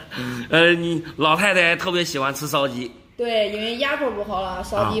丢。你老太太特别喜欢吃烧鸡。对，因为牙口不好了，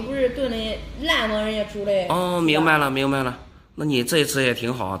烧鸡不是炖的烂吗？人家煮的。明白了。那你这次也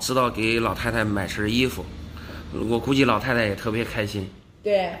挺好，知道给老太太买身衣服，我估计老太太也特别开心。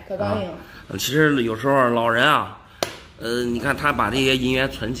对，可高兴。其实有时候老人啊，你看他把这些银元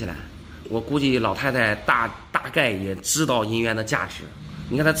存起来，我估计老太太大概也知道银元的价值。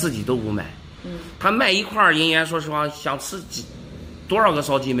你看他自己都不买，他卖一块银元，说实话，想吃多少个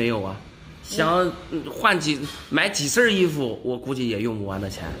烧鸡没有啊？想买几身衣服，我估计也用不完的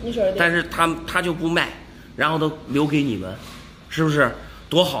钱。你说的对。但是他就不卖，然后都留给你们，是不是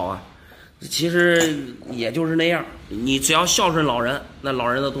多好啊？其实也就是那样，你只要孝顺老人，那老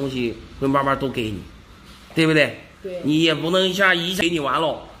人的东西会慢慢都给你，对不对？对。你也不能一下给你完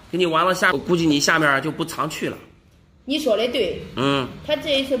了，我估计你下面就不常去了。你说的对。他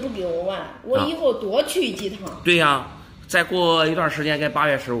这一次不给我玩，我以后多去几趟。对呀。再过一段时间该8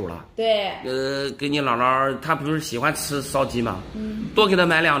月15了。对。给你姥姥，她不是喜欢吃烧鸡吗？多给她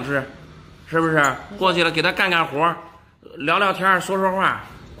买2只，是不是？过去了给她干活，聊聊天，说话，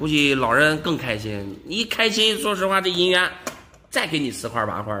估计老人更开心。一开心，说实话，这银元再给你10块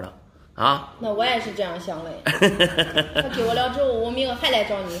8块的啊。那我也是这样想的。他给我了之后，我明个还来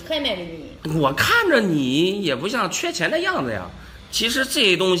找你，还卖给你。我看着你也不像缺钱的样子呀。其实这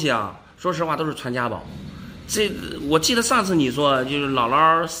些东西啊，说实话都是传家宝。我记得上次你说，就是姥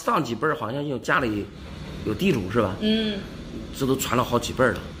姥上几辈好像有家里有地主是吧？这都传了好几辈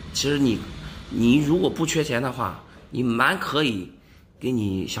了。其实你如果不缺钱的话，你蛮可以给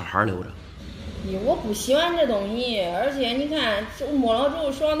你小孩留着。我不喜欢这东西，而且你看摸了之后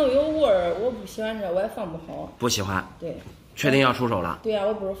手上都有味儿，我不喜欢这，我也放不好。不喜欢？对。确定要出手了？对呀，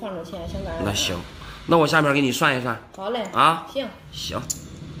我不如放着钱，想干啥？那行，那我下面给你算一算。好嘞。啊。行。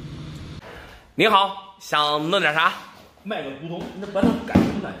你好，想弄点啥？卖个古董，你把它干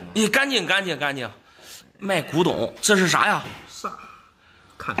净干净。你干净。卖古董，这是啥呀？啥？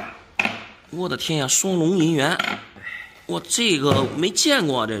看看。我的天呀，双龙银元，我这个没见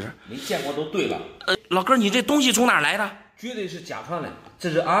过，这是。没见过都对了。老哥，你这东西从哪儿来的？绝对是家传的，这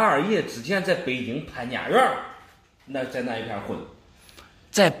是俺二爷之前在北京潘家园在那一片混。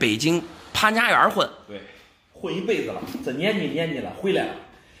在北京潘家园混？对，混一辈子了，这年纪了，回来了。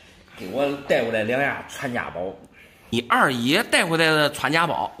给我带过来2样传家宝。你二爷带回来的传家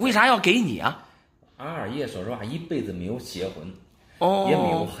宝，为啥要给你啊？俺二爷说实话，一辈子没有结婚，也没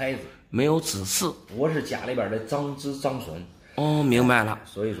有孩子，没有子嗣。我是家里边的长子长孙。明白了。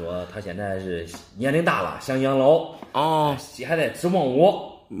所以说他现在是年龄大了，想养老。还在指望我。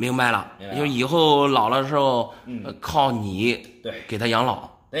明白了，就以后老了时候，靠你对给他养老。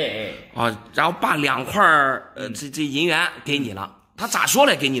然后把2块这银元给你了。他咋说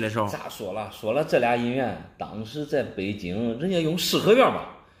来给你的时候？咋说了？说了这俩银元，当时在北京，人家用4合院吧，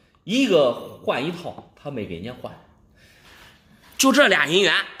一个换一套，他没给人家换。就这俩银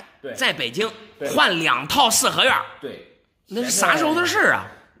元，对，在北京换2套4合院。对，那是啥时候的事啊？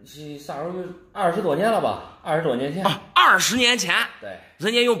啥时候？20多年了吧？20多年前。20年前。对，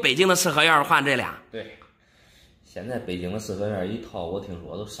人家用北京的4合院换这俩。对，现在北京的4合院一套，我听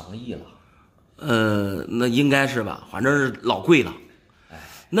说都上亿了。那应该是吧，反正是老贵了。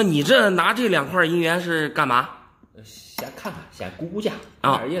那你这拿这2块银元是干嘛？先看看，先估价。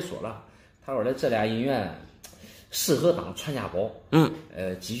二爷说了，他说的这俩银元适合当传家宝。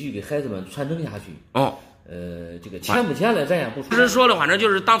继续给孩子们传承下去。这个钱不钱了，咱也不说。不是说了，反正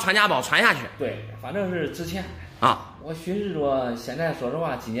就是当传家宝传下去。对，反正是值钱啊。我寻思说，现在说实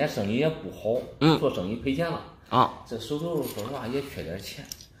话，今年生意也不好，做生意赔钱了啊。这手头说实话也缺点钱。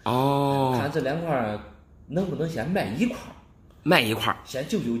看这2块能不能先卖一块？卖一块，先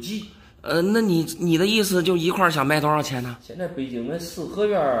救急。那你的意思就一块想卖多少钱呢？现在北京的4合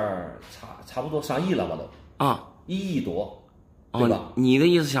院差不多上亿了吧都。1亿多，对吧？你的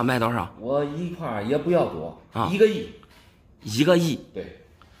意思想卖多少？我一块也不要多，1个亿。1个亿？对。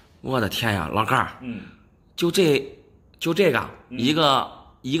我的天呀，老哥。就这个，一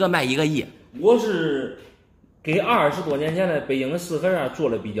个卖1个亿。我是给20多年前的北京的4合院做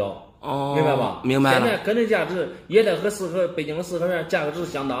了比较。明白吧？明白了。现在跟这价值也得和北京的4合院价格值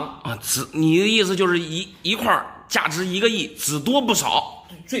相当啊。你的意思就是一块价值1个亿，只多不少，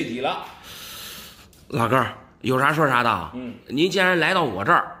最低了。老哥有啥说啥的。您既然来到我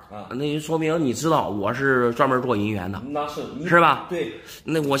这儿那说明你知道我是专门做银元的，那是吧？对。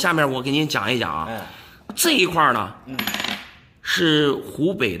那我下面我给您讲一讲啊。这一块呢，是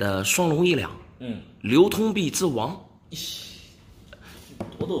湖北的双龙一两，流通币之王。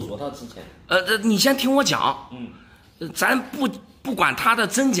我都说他值钱。你先听我讲。咱不管它的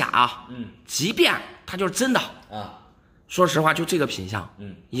真假啊。即便它就是真的啊，说实话，就这个品相，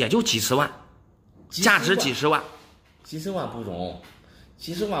也就几十万，价值几十万。几十万不中，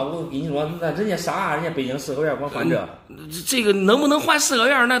几十万我跟你说，那人家啥？人家北京4合院光换这。这个能不能换4合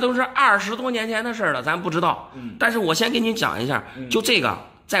院，那都是20多年前的事了，咱不知道。但是我先给你讲一下，就这个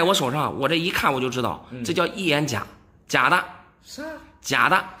在我手上，我这一看我就知道，这叫一眼假。假的。啥？假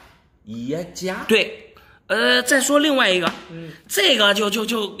的。也假？对。再说另外一个，这个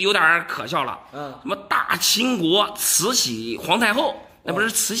就有点可笑了。什么大秦国慈禧皇太后，那不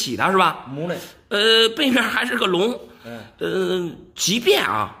是慈禧的是吧？背面还是个龙。即便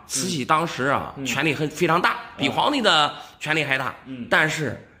啊，慈禧当时啊，权力非常大，比皇帝的权力还大。但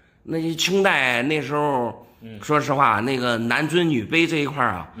是那清代那时候，说实话，那个男尊女卑这一块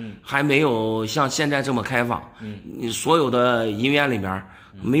啊，还没有像现在这么开放。你所有的银元里面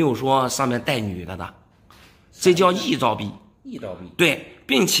没有说上面带女的。这叫臆造币，对，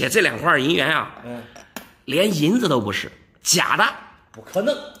并且这2块银元啊，连银子都不是，假的，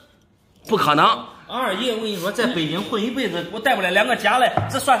不可能。二爷，我跟你说，在北京混一辈子，我带不来2个假来，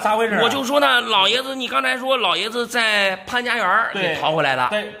这算啥回事？我就说呢，老爷子，你刚才说老爷子在潘家园给淘回来的，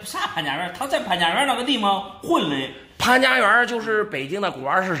对，啥潘家园？他在潘家园那个地方混嘞。潘家园就是北京的古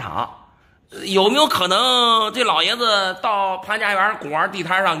玩市场，有没有可能这老爷子到潘家园古玩地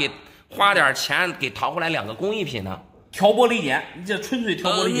摊上给花点钱给淘回来2个工艺品呢？挑拨离间，你这纯粹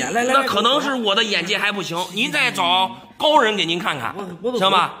挑拨离间。来，那可能是我的眼界还不行，您再找高人给您看看，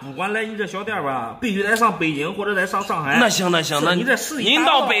行吧？不管来你这小店吧，必须得上北京或者得上上海。那行，那你这事您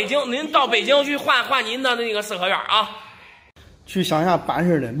到北京去换您的那个四合院啊。去乡下办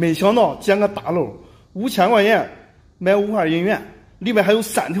事的，没想到捡个大漏，5000块钱买5块银元，里面还有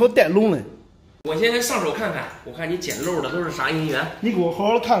3条带龙的。我先上手看看，我看你捡漏的都是啥银元。你给我好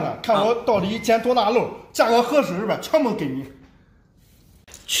好看看，看我到底捡多大漏，价格合适吧，全部给你。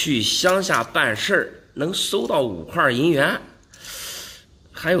去乡下办事儿能收到5块银元，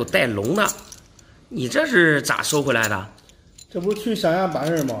还有带龙的，你这是咋收回来的？这不去乡下办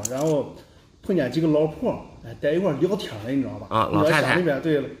事吗？然后碰见几个老婆，在一块聊天了，你知道吧？啊，老太太。里边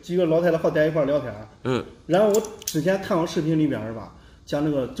对了，几个老太太好在一块聊天。然后我之前看过视频里边是吧？讲那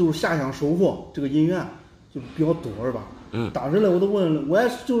个就是下乡收货，这个银元就比较多是吧？当时呢我都问了，我也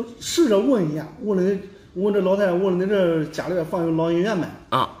就试着问一下，问这老太太，问了你这家里边放有老银元没？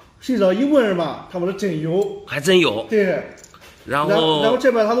谁知道一问是吧？他们说真有，还真有。对。然后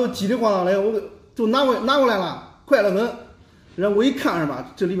这边他都叽里咣当的，我就拿过来了，快得很。然后我一看是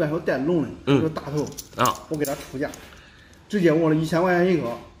吧，这里边还有带龙的，这个大头我给他出价，直接问了1000块钱一个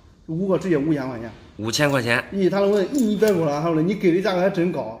，5个直接5000块钱。5000块钱。他都问你别说了，他说你给的价格还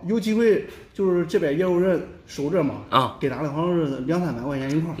真高，有机会就是这边也有人收这嘛，给他的好像是200-300块钱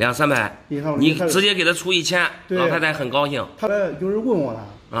一块。200-300。你直接给他出1000，老太太很高兴。他有人问我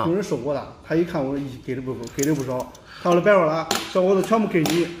了，有人收过他，他一看我给的不少，他说别说了，小伙子全部给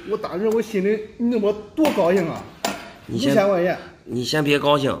你。我当时我心里我多高兴啊！5000块钱。你先别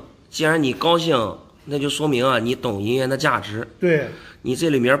高兴，既然你高兴，那就说明啊你懂银元的价值。对。你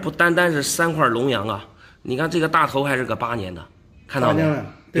这里面不单单是3块龙洋啊，你看这个大头还是个8年的，看到没？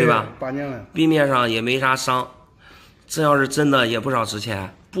对吧？8年了。壁面上也没啥伤，这要是真的也不少值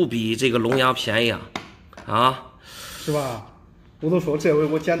钱，不比这个龙洋便宜啊？是吧？我都说这回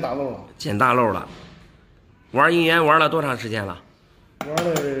我捡大漏了。捡大漏了。玩银元玩了多长时间了？玩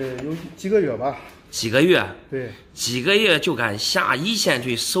了有几个月吧。几个月？对。几个月就敢下一线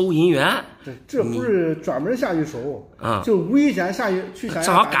去收银元？对，这不是专门下去收，就无意间下去乡下，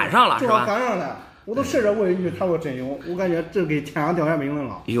正好赶上了，正好赶上了。我都试着问一句，他说真有，我感觉这给天上掉下命令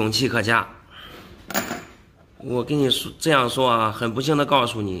了。勇气可嘉。我跟你说这样说啊，很不幸的告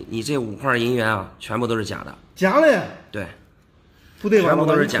诉你，你这5块银元啊，全部都是假的。假的？对。不对吧？全部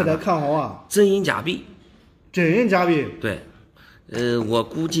都是假的。看好啊。真银假币。真银假币。对。我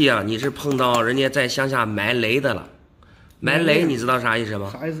估计啊，你是碰到人家在乡下埋雷的了。埋雷你知道啥意思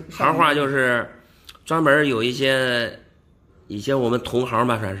吗？啥意思？行话就是专门有一些我们同行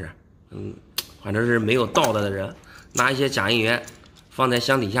吧，算是反正是没有道德的人，拿一些假银元放在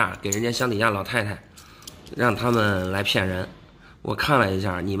箱底下，给人家箱底下老太太，让他们来骗人。我看了一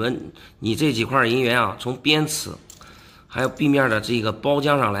下，你这几块银元啊，从边齿还有壁面的这个包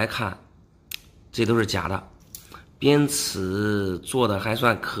浆上来看，这都是假的。边齿做的还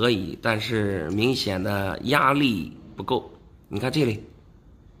算可以，但是明显的压力不够。你看这里，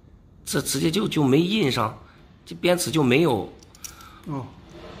这直接就没印上，这边齿就没有。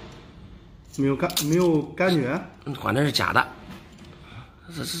没有感觉。反正是假的。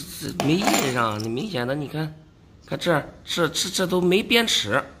这没印上，你明显的你看这都没边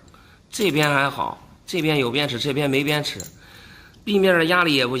齿，这边还好，这边有边齿，这边没边齿，壁面的压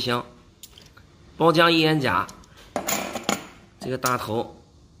力也不行，包浆一眼假。这个大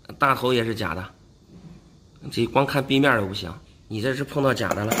头也是假的，这光看壁面都不行，你这是碰到假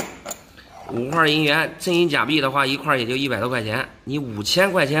的了。5块银元，真银假币的话，一块也就100多块钱，你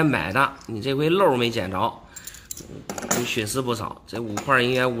5000块钱买的，你这回漏没捡着，你损失不少。这5块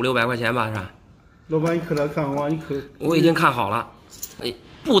银元500-600块钱吧，是吧？老板，你可得看好，你可。我已经看好了，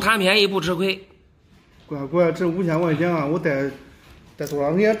不贪便宜不吃亏。乖，这5000块钱啊，我得多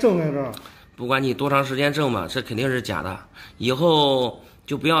长时间挣来着？不管你多长时间挣吧，这肯定是假的。以后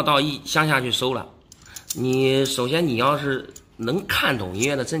就不要到乡下去收了。你首先你要是能看懂银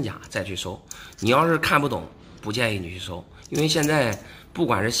元的真假再去收，你要是看不懂，不建议你去收，因为现在不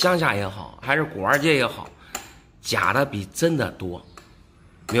管是乡下也好，还是古玩界也好，假的比真的多，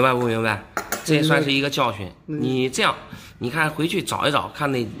明白不明白？这也算是一个教训。你这样，你看回去找一找，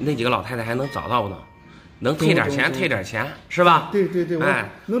看那几个老太太还能找到不能？能退点钱，退点钱，是吧？对，哎，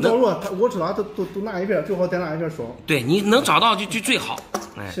能找着我知道都拿一遍，最好再拿一遍收。对，你能找到就最好，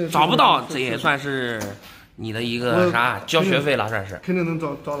哎，找不到这也算是你的一个啥交学费了，算是。肯定能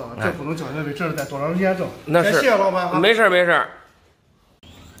找到，这不能交学费，这是在多长时间挣？那是。谢谢老板。没事。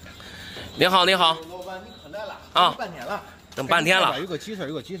你好。老板，你可来了啊！半天了。等半天了，有个急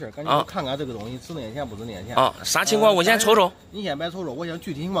事，赶紧看看这个东西值多少钱不值多少钱啊？啥情况？我先瞅瞅。你先别瞅瞅，我想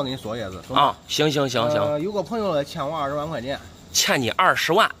具体情况跟你说一下子。啊，行。有个朋友欠我20万块钱，欠你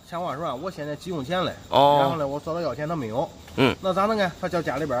20万，欠我20万，我现在急用钱嘞。哦。然后呢，我找他要钱，他没有。那咋弄呢？他叫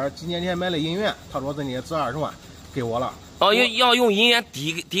家里边几年前买了银元，他说这里值20万，给我了。哦，要用银元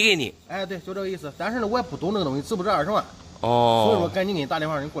抵给你。哎，对，就这个意思。但是呢，我也不懂这个东西值不值20万。哦，所以说赶紧给你打电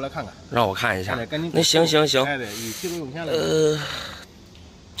话，你过来看看，让我看一下。赶紧。那行。哎，对，急着用钱了。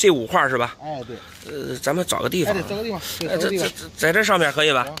这5块是吧？哎，对。咱们找个地方。哎，对，找个地方。在这上面可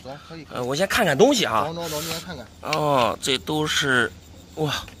以吧？走，可以。我先看看东西啊。走，你先看看。哦，这都是，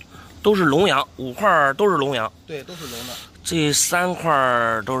哇，都是龙羊，5块都是龙羊。对，都是龙的。这3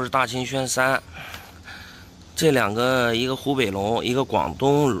块都是大秦轩3，这2个一个湖北龙，一个广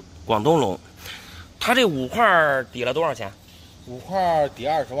东龙。他这5块抵了多少钱？5块抵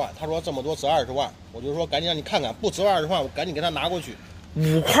20万，他说这么多值20万，我就说赶紧让你看看，不值20万，我赶紧给他拿过去。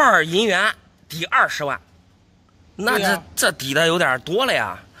5块银元抵20万，那这抵的有点多了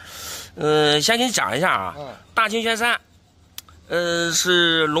呀。先给你讲一下啊，大秦轩3，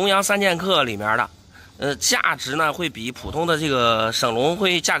是龙阳3剑客里面的，价值呢会比普通的这个省龙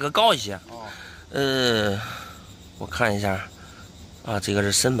会价格高一些。我看一下啊，这个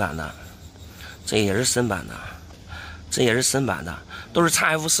是深版的。这也是深版的，都是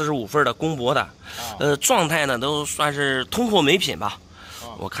XF45分的公博的，状态呢都算是通透美品吧。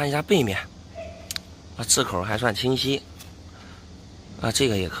我看一下背面，字口还算清晰，这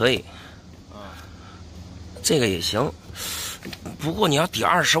个也可以，这个也行。不过你要抵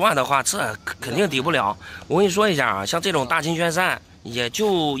20万的话，这肯定抵不了。我跟你说一下啊，像这种大秦轩3，也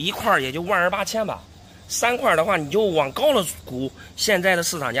就1块也就12800吧。3块的话，你就往高了估，现在的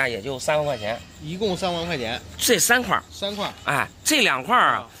市场价也就3万块钱，一共3万块钱。这3块，3块，哎，这2块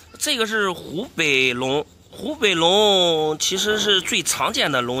啊，这个是湖北龙，湖北龙其实是最常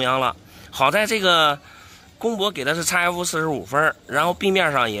见的龙羊了。好在这个公博给的是 XF45分，然后壁面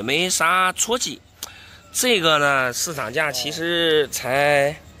上也没啥戳记。这个呢，市场价其实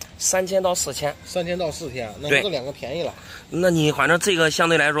才3000到4000，那这2个便宜了。那你反正这个相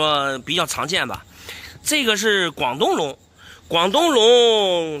对来说比较常见吧。这个是广东龙，广东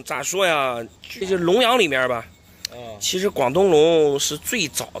龙咋说呀？就是龙羊里面吧，其实广东龙是最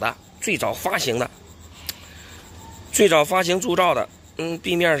早发行的，最早发行铸造的。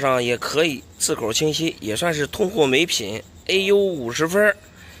壁面上也可以，字口清晰，也算是通货美品 ，AU 50分。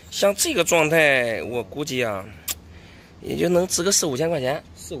像这个状态，我估计啊，也就能值个4、5千块钱。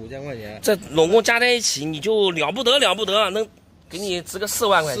这拢共加在一起，你就了不得，能给你值个4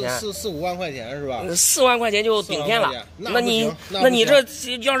万块钱，4、5万块钱是吧？4万块钱就顶天了。那你这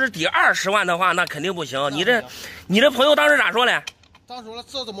要是抵20万的话，那肯定不行。你这朋友当时咋说嘞？当时说了，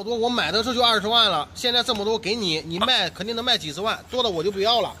这么多我买的这就20万了，现在这么多给你，你卖肯定能卖几十万，多的我就不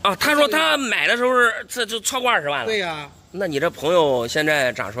要了。啊，他说他买的时候这就超过20万了。对呀。那你这朋友现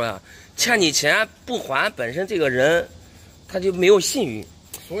在咋说呀？欠你钱不还，本身这个人他就没有信誉。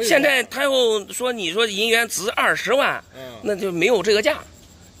现在他又说你说银元值20万，那就没有这个价，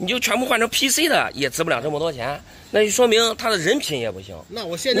你就全部换成 PC 的也值不了这么多钱，那就说明他的人品也不行。那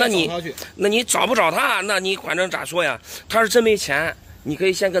我现在找他去，那你找不着他，那你反正咋说呀？他是真没钱，你可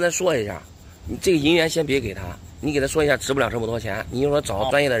以先跟他说一下，你这个银元先别给他，你给他说一下值不了这么多钱，你就说找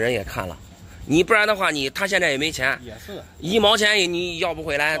专业的人也看了。你不然的话，他现在也没钱，也是1毛钱你要不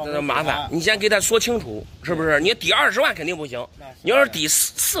回来，麻烦。你先给他说清楚，是不是？你抵20万肯定不行，你要是抵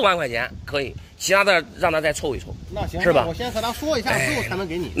4万块钱可以，其他的让他再凑一凑，那行，是吧？我先和他说一下，之后才能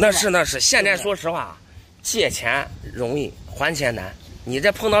给你。那是，现在说实话，借钱容易，还钱难。你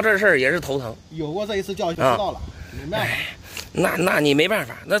这碰到这事儿也是头疼。有过这一次教训，知道了，明白了。那你没办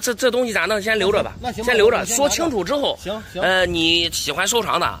法，那这东西咱能先留着吧？那行，先留着，说清楚之后，行，你喜欢收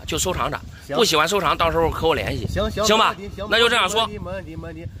藏的就收藏着，不喜欢收藏，到时候和我联系。行吧，那就这样说。没问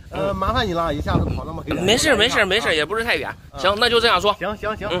题。麻烦你了，一下子跑那么远。没事，也不是太远。行，那就这样说。行，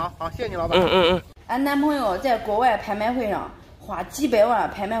好，谢谢你老板。俺男朋友在国外拍卖会上花几百万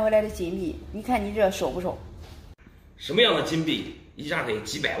拍卖回来的金币，你看你这收不收？什么样的金币一下给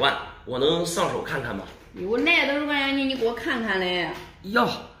几百万？我能上手看看吗？我来都是让你给我看看嘞。哟，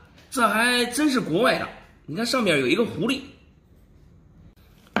这还真是国外的，你看上面有一个狐狸。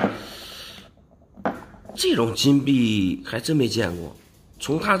这种金币还真没见过，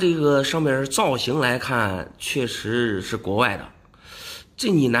从它这个上面造型来看，确实是国外的。这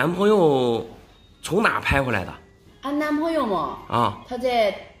你男朋友从哪拍回来的？俺男朋友嘛，他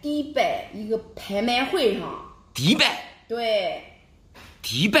在迪拜一个拍卖会上。迪拜？对。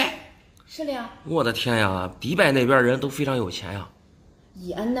迪拜？是的呀。我的天呀，迪拜那边人都非常有钱呀。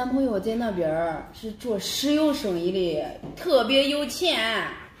俺男朋友在那边是做石油生意的，特别有钱。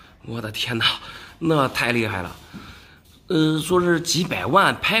我的天哪，那太厉害了。说是几百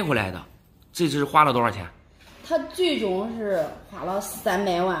万拍回来的，这是花了多少钱？他最终是花了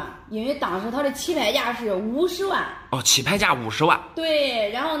300万，因为当时他的起拍价是50万。起拍价50万。对，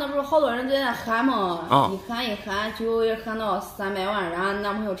然后那不是好多人在那喊嘛，一喊，最后也喊到300万，然后俺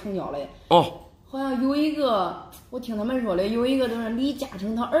男朋友成交了。好像有一个，我听他们说的，有一个就是李嘉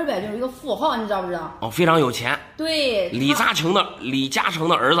诚他儿子就是一个富豪，你知道不知道？非常有钱。对，李嘉诚的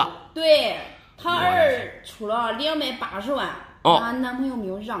儿子。对，他出了280万，俺男朋友没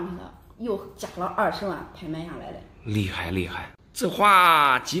有让他，又加了20万拍卖下来的。厉害，这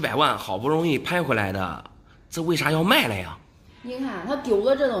花几百万好不容易拍回来的，这为啥要卖了呀？你看他丢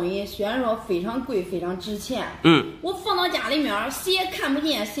个这东西，虽然说非常贵，非常值钱，我放到家里面，谁也看不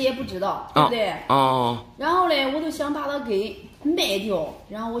见，谁也不知道，对不对？然后嘞，我就想把它给卖掉，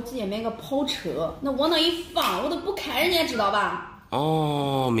然后我直接买个跑车，那我那一放，我都不开，人家知道吧？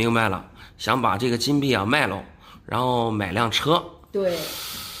明白了，想把这个金币卖了，然后买辆车。对。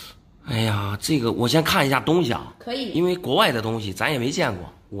哎呀，这个我先看一下东西啊。可以。因为国外的东西咱也没见过，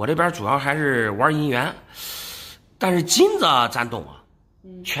我这边主要还是玩银元。但是金子咱懂啊，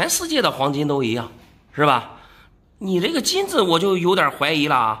全世界的黄金都一样，是吧？你这个金子我就有点怀疑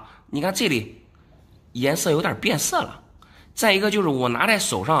了啊！你看这里颜色有点变色了，再一个就是我拿在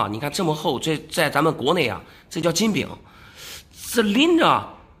手上，你看这么厚，这在咱们国内啊，这叫金饼，这拎着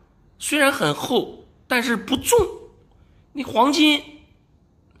虽然很厚，但是不重。你黄金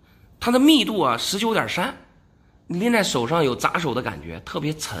它的密度啊19.3，你拎在手上有砸手的感觉，特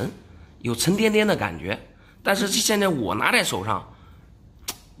别沉，有沉甸甸的感觉。但是现在我拿在手上，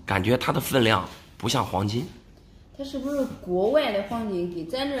感觉它的分量不像黄金。它是不是国外的黄金跟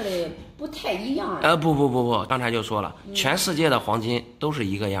咱这的不太一样啊？不，刚才就说了，全世界的黄金都是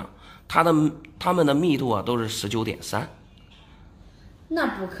一个样，它们的密度啊都是19.3。那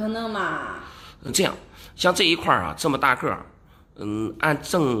不可能嘛？这样，像这一块啊这么大个儿，按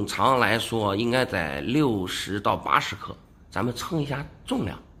正常来说应该在60到80克，咱们称一下重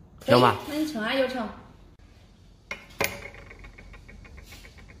量，行吧？那你称俺就称。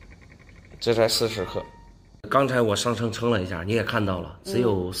这才40克，刚才我上称了一下，你也看到了，只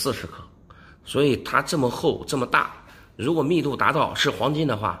有40克，所以它这么厚这么大，如果密度达到是黄金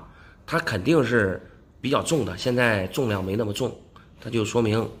的话，它肯定是比较重的。现在重量没那么重，它就说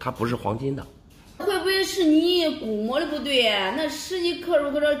明它不是黄金的。会不会是你估摸的不对？那10几克数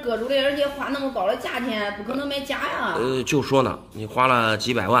搁这搁住的，而且花那么高的价钱，不可能买假呀。就说呢，你花了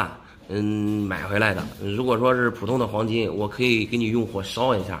几百万。买回来的。如果说是普通的黄金，我可以给你用火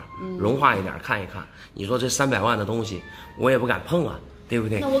烧一下，融化一点看一看。你说这300万的东西，我也不敢碰啊，对不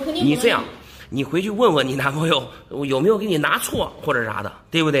对？那我肯定你这样，你回去问问你男朋友有没有给你拿错或者啥的，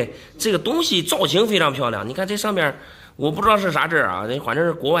对不对？这个东西造型非常漂亮，你看这上面，我不知道是啥字啊，反正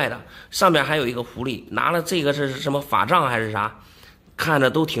是国外的，上面还有一个狐狸，拿了这个是什么法杖还是啥，看着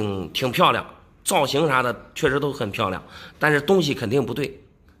都挺漂亮，造型啥的确实都很漂亮，但是东西肯定不对。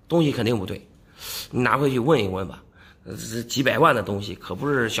你拿回去问一问吧，这几百万的东西可不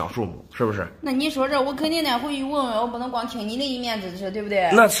是小数目，是不是？那你说这，我肯定得回去问问，我不能光听你的一面之词，对不对？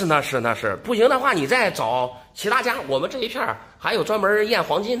那是，不行的话，你再找其他家，我们这一片还有专门验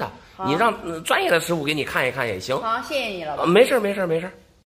黄金的，你让专业的师傅给你看一看也行。好，谢谢你了。没事。